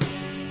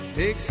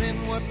takes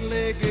in what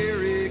Lake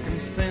Erie can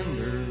send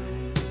her.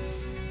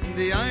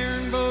 The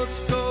iron boats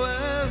go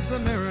as the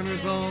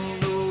mariners all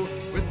know,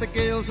 with the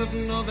gales of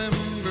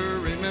November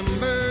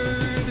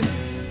remembered.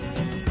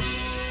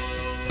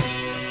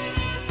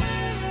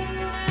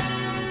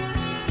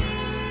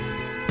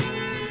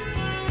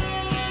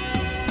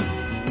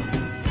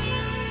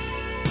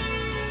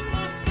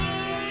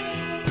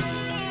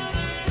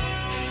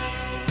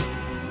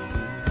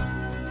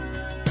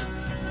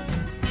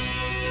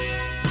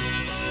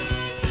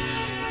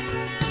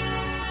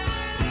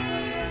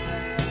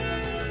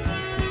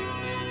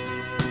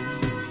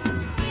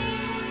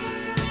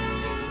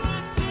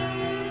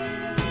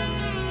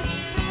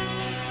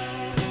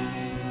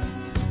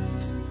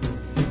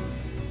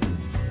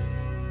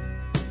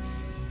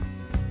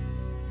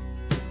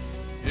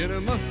 In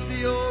a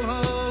musty old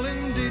hall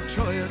in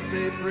Detroit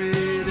they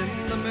prayed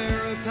in the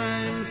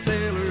Maritime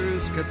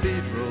Sailors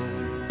Cathedral.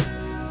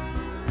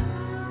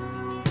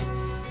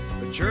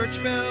 The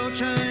church bell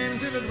chimed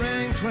till it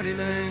rang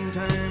 29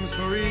 times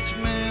for each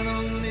man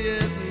on the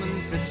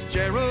Edmund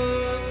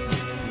Fitzgerald.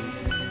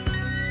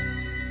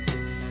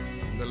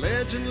 The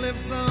legend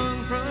lives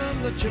on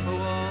from the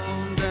Chippewa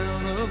on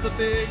down of the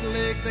big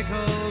lake they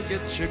call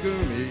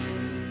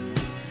Gitchagumi.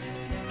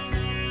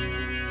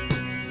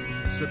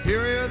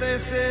 Superior, they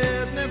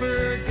said,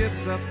 never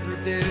gives up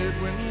her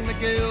dead when the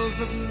gales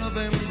of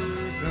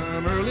November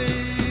come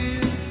early.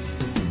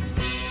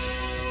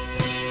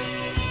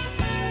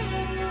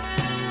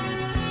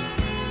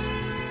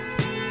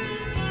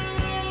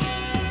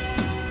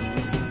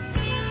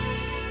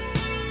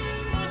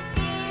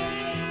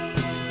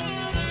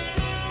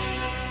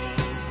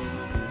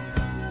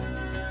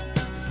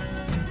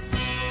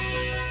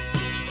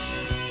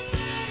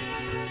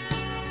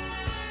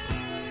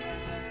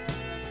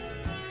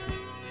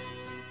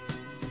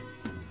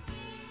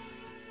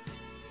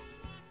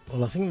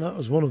 Well, I think that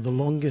was one of the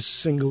longest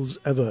singles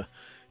ever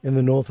in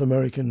the North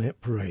American hit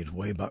parade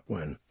way back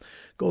when.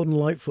 Gordon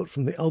Lightfoot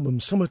from the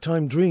album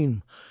Summertime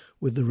Dream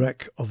with the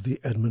wreck of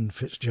the Edmund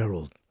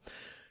Fitzgerald.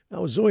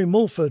 Now, Zoe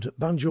Mulford,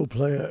 banjo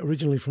player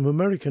originally from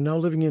America, now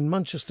living in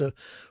Manchester,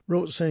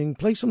 wrote saying,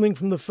 play something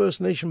from the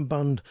First Nation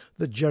band,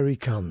 the Jerry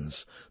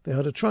Cans. They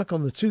had a track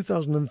on the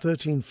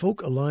 2013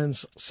 Folk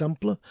Alliance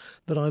sampler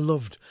that I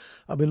loved.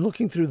 I've been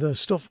looking through their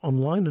stuff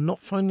online and not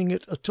finding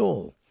it at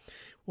all.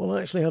 Well,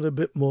 I actually had a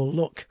bit more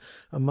luck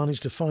and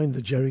managed to find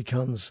the Jerry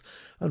Cans.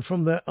 And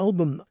from their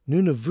album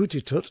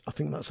Nunavutitut, I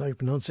think that's how you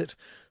pronounce it,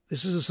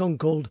 this is a song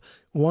called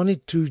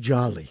Wanittu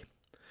Jali.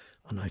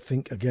 And I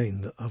think,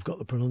 again, that I've got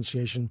the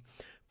pronunciation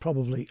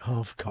probably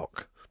half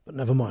cock. But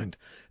never mind.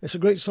 It's a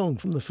great song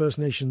from the First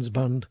Nations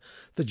band,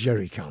 the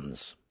Jerry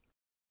Cans.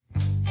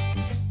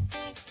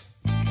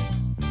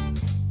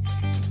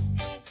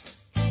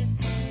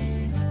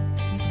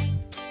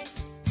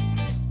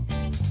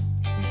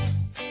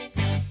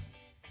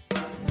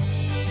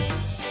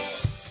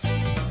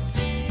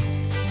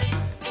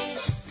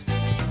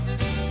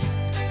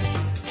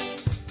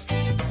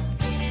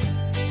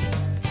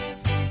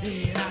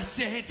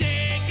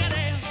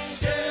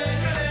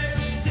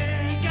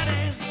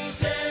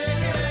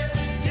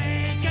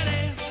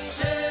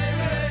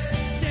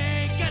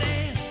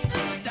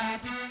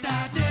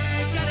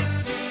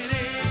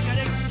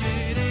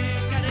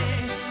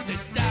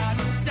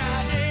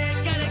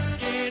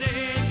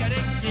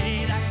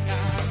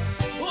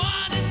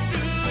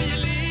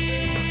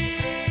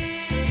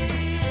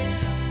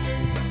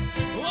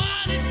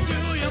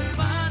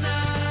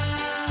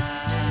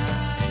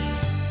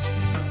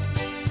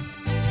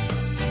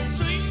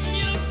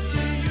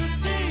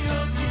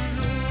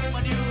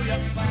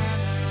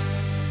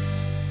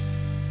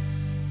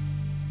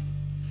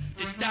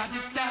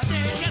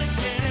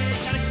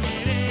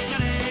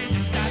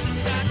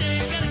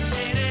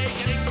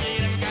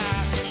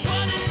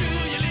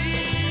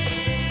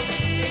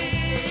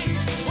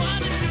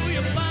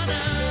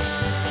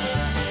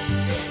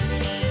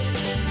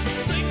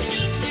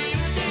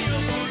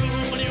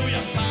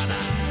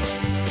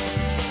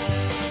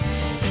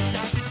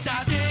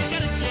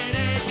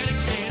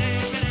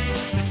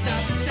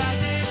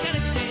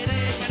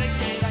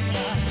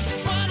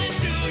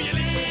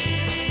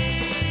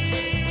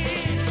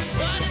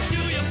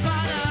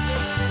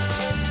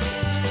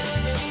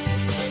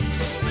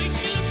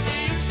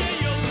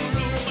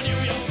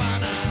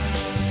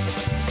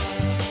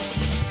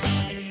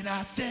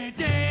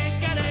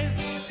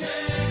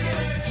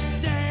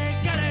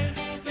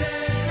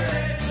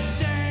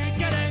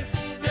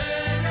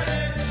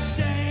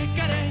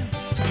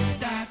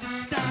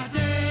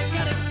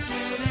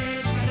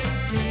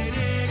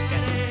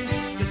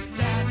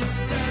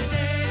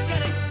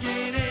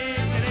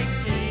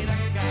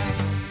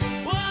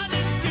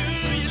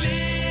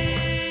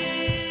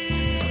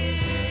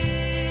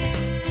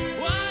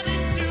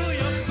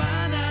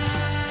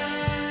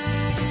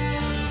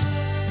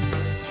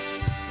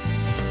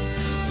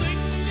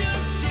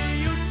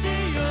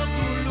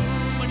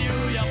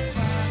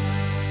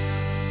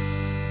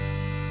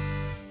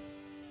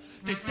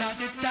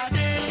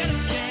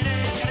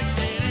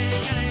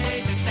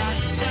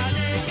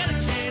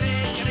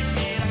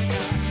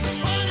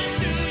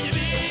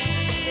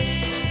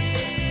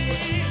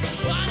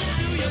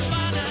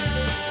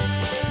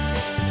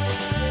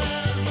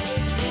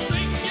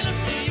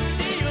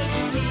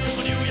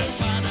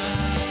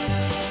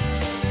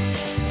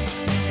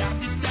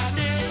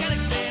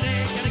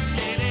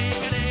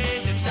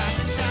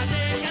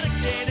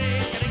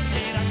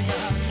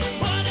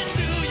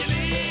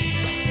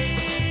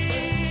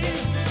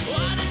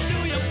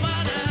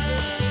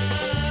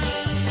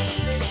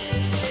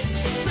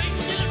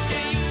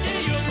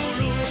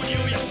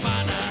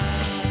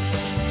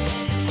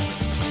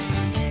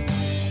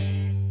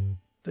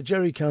 The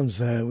Jerry Cans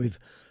there with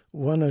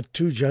Wana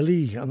Tu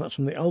Jali, and that's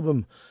from the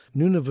album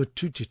Nunavut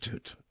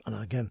Tutitut. And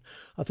again,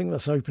 I think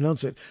that's how you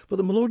pronounce it. But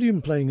the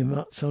melodium playing in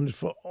that sounded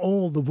for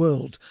all the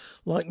world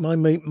like my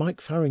mate Mike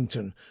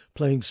Farrington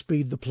playing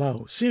Speed the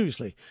Plough.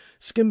 Seriously,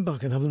 skim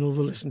back and have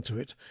another listen to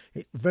it.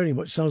 It very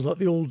much sounds like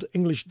the old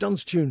English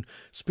dance tune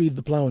Speed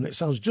the Plough, and it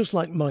sounds just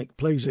like Mike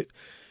plays it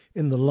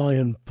in the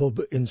Lion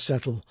pub in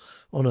Settle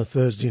on a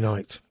Thursday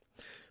night.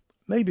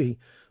 Maybe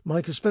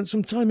Mike has spent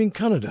some time in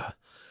Canada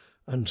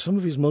and some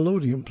of his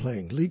melodium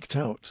playing leaked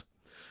out.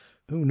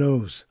 Who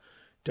knows?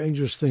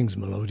 Dangerous things,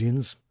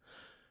 melodians.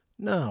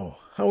 Now,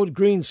 Howard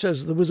Green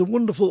says there was a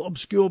wonderful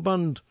obscure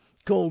band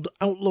called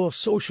Outlaw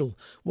Social,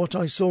 what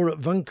I saw at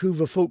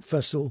Vancouver Folk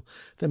Festival.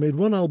 They made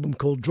one album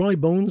called Dry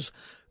Bones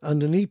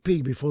and an EP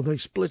before they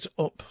split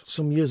up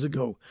some years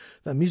ago.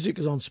 Their music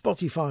is on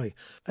Spotify.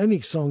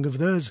 Any song of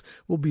theirs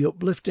will be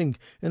uplifting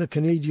in a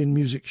Canadian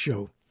music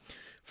show.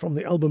 From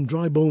the album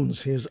Dry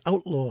Bones, here's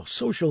Outlaw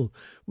Social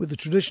with the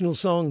traditional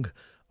song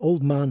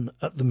Old Man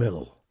at the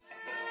Mill.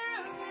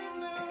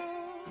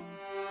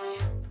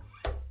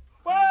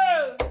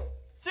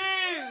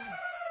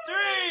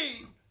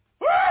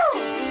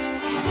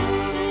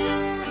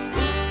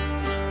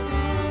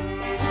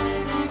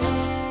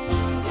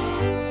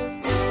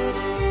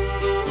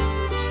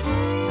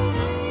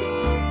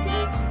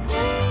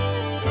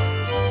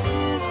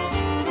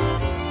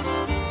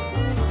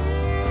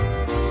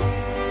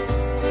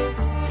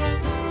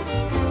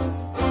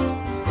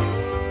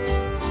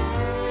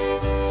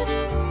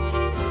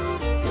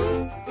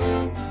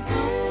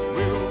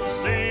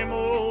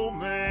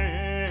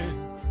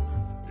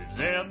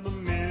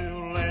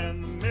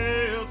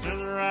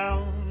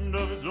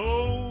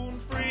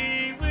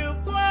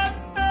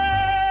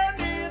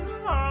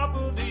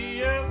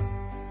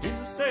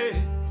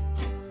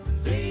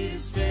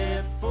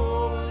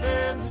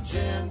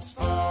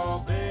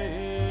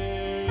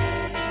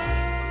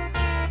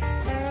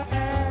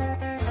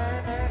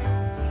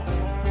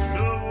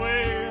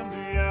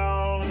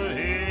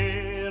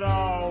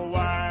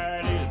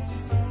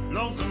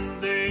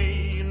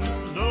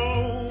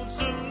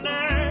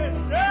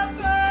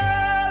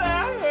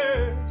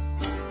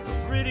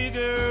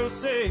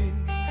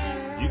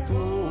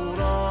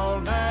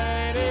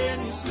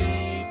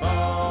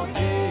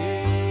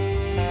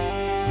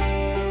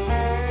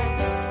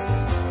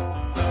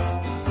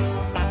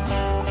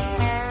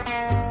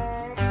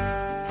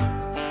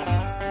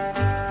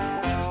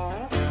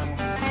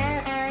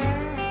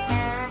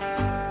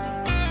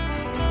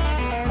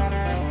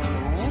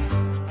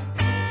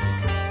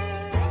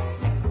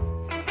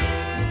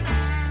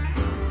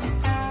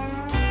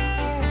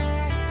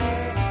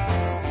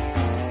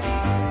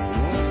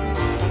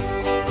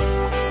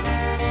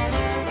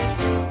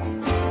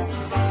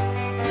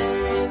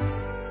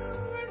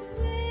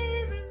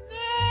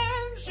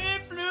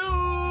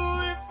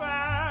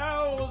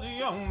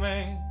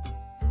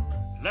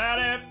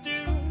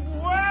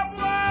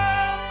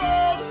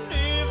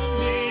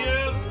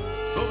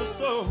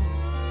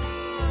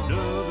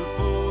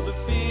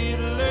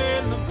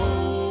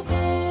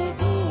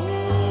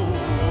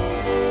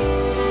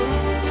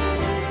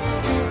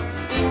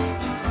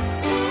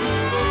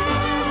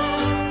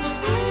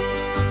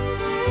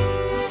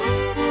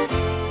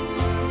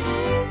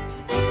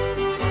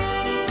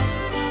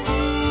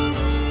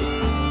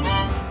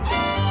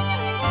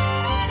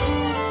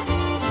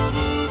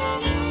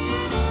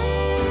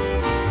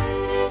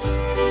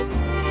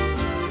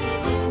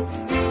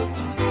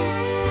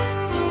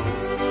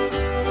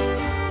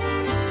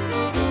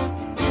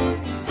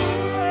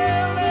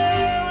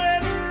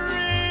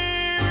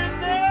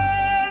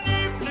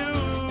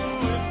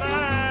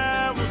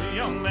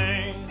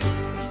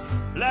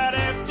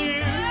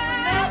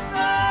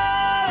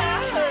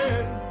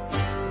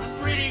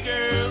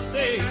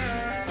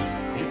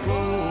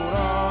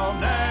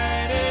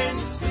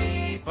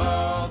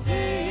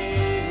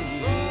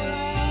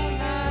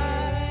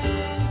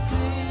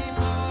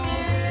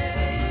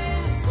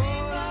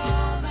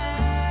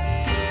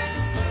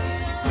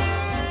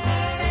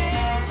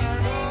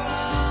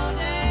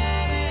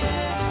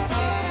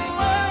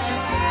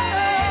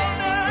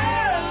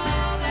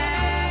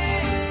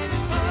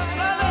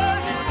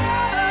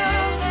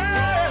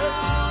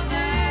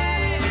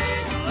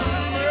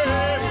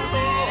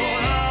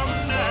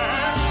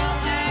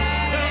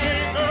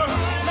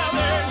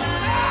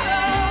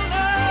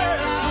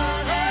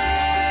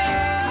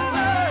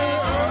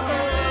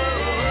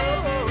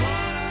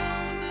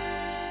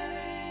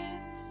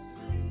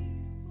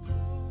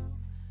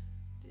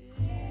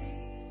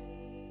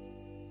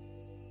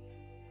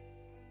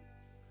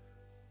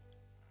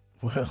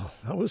 Well,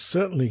 that was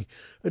certainly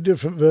a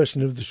different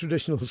version of the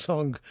traditional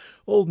song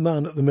Old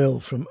Man at the Mill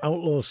from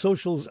Outlaw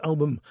Social's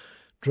album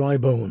Dry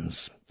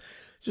Bones.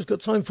 Just got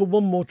time for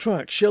one more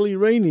track. Shelley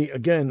Rainey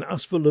again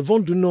asked for Le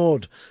Vent du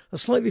Nord, a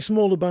slightly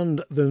smaller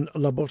band than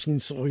La Bottine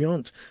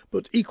Souriante,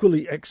 but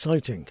equally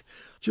exciting.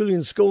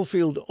 Julian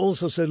Schofield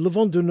also said Le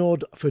Vent du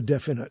Nord for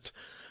definite.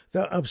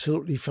 They're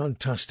absolutely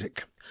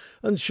fantastic.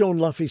 And Sean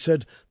Laffey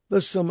said,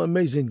 there's some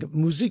amazing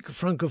musique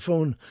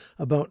francophone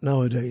about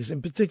nowadays,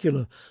 in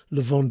particular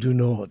Le Vent du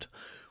Nord.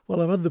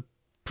 Well, I've had the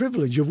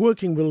privilege of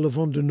working with Le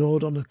Vent du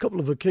Nord on a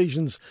couple of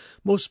occasions,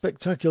 most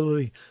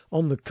spectacularly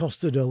on the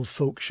Costa del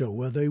Folk Show,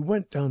 where they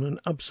went down an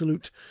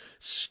absolute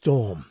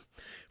storm.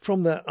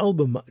 From their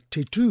album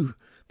Tétu,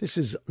 this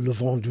is Le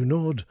Vent du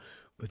Nord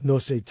with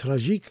Noce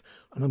Tragique,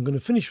 and I'm going to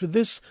finish with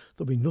this.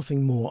 There'll be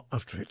nothing more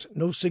after it.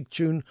 No sig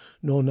tune,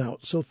 no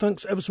nout. So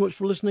thanks ever so much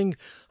for listening.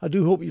 I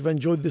do hope you've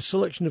enjoyed this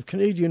selection of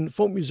Canadian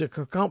folk music.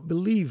 I can't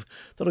believe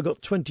that I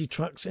got 20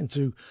 tracks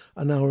into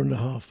an hour and a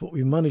half, but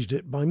we managed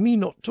it by me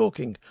not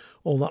talking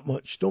all that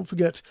much. Don't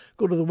forget,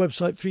 go to the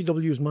website,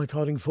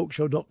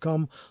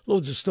 3wsmikehardingfolkshow.com.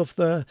 Loads of stuff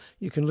there.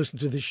 You can listen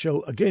to this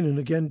show again and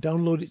again.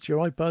 Download it to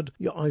your iPad,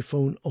 your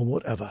iPhone, or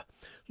whatever.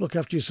 Look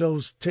after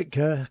yourselves. Take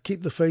care.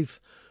 Keep the faith.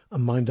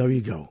 And mind how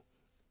you go.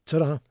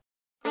 Ta-da!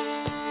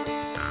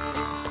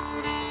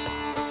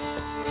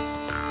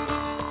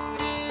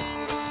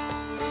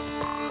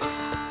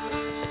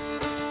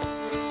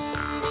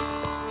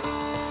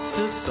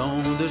 Ce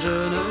sont de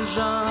jeunes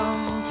gens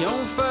qui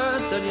ont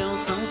fait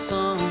alliance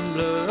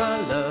ensemble à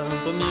la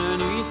première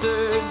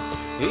nuitée.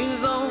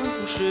 Ils ont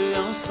couché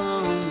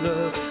ensemble.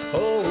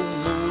 Oh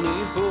mon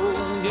époux,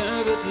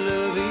 bien vite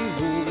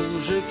levez-vous.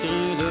 Je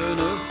crains de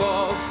ne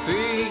pas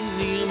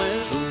finir mes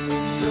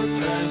jours. Je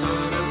crains de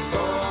ne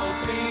pas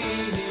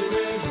finir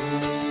mes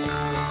jours.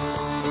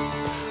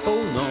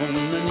 Oh non,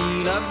 Nanny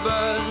la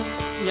belle,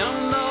 il y en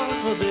a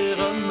des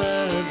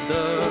remèdes.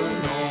 Oh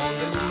non,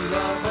 Nanny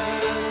la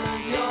belle,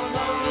 il y en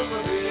a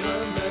des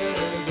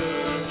remèdes.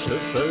 Je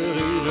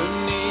ferai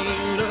venir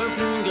le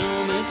plus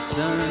grand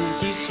médecin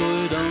qui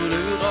soit dans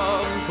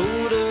l'Europe ou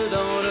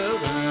dans le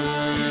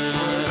Rhin. Qui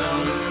soit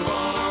dans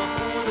l'Europe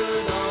ou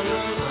dans le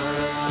Rhin.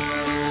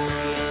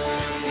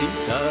 Si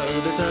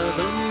tarde à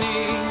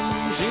venir,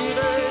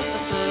 j'irai à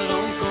sa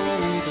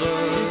rencontre.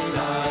 Si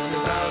tarde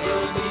à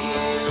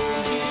venir,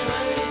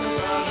 j'irai à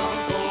sa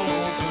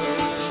rencontre.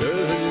 Je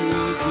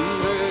lui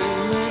dirai,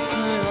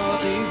 médecin,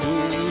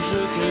 hâtez-vous.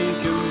 Je crains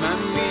que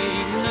mamie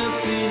ne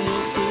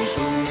finisse ses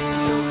jours.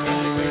 Je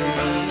crains que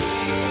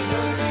mamie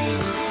ne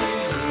finisse ses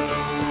jours.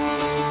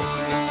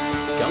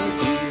 Quand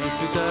il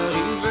fut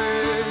arrivé,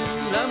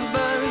 la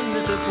belle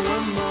n'était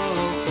point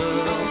morte.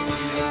 Quand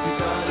il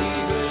fut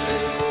arrivé,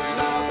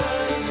 la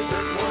belle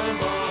n'était point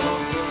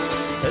morte.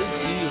 Elle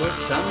tira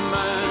sa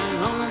main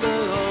en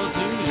dehors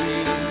du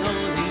lit en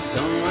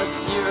disant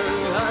adieu,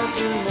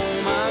 adieu mon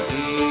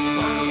mari.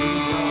 En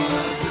disant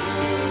adieu,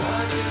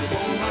 adieu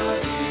mon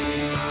mari.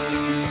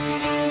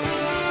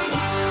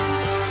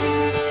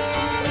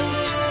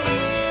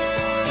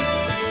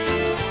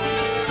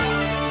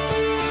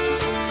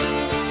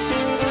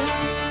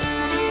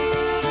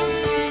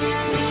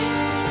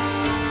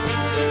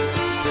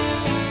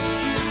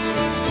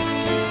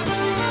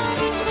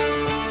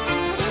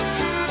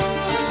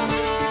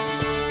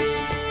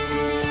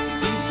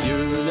 Si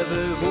Dieu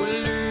l'avait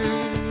voulu,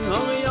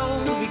 aurions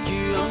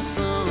vécu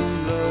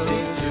ensemble. Si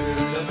Dieu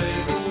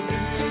l'avait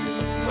voulu,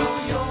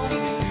 aurions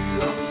vécu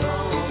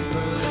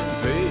ensemble.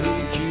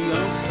 Vécu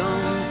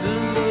ensemble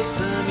d'une douce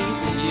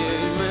amitié,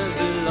 mais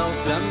hélas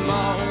la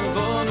mort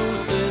va nous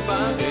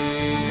séparer.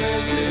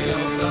 Mais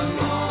hélas la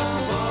mort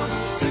va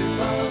nous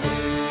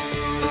séparer.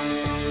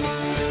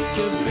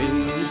 Que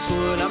béni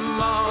soit la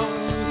mort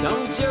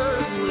quand Dieu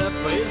nous la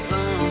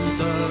présente.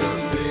 Que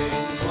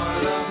béni soit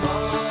la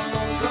mort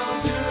quand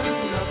Dieu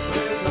nous la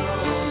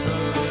présente.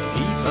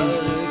 Il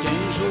paraît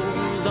qu'un jour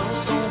dans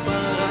son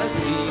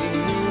paradis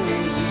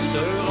nous y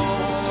serons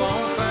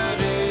enfin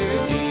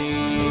réunis.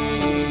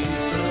 Nous y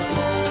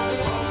serons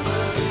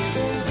enfin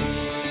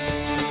réunis.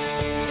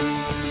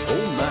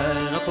 Oh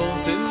mère,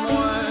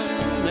 apportez-moi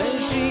mes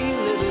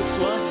gilets de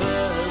soie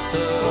verte.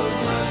 Oh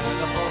mère,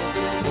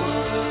 apportez-moi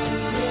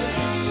mes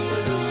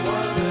gilets de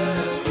soie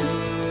verte.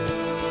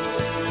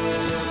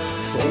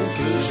 Faut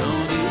que j'en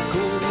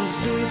découse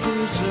des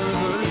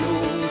velours.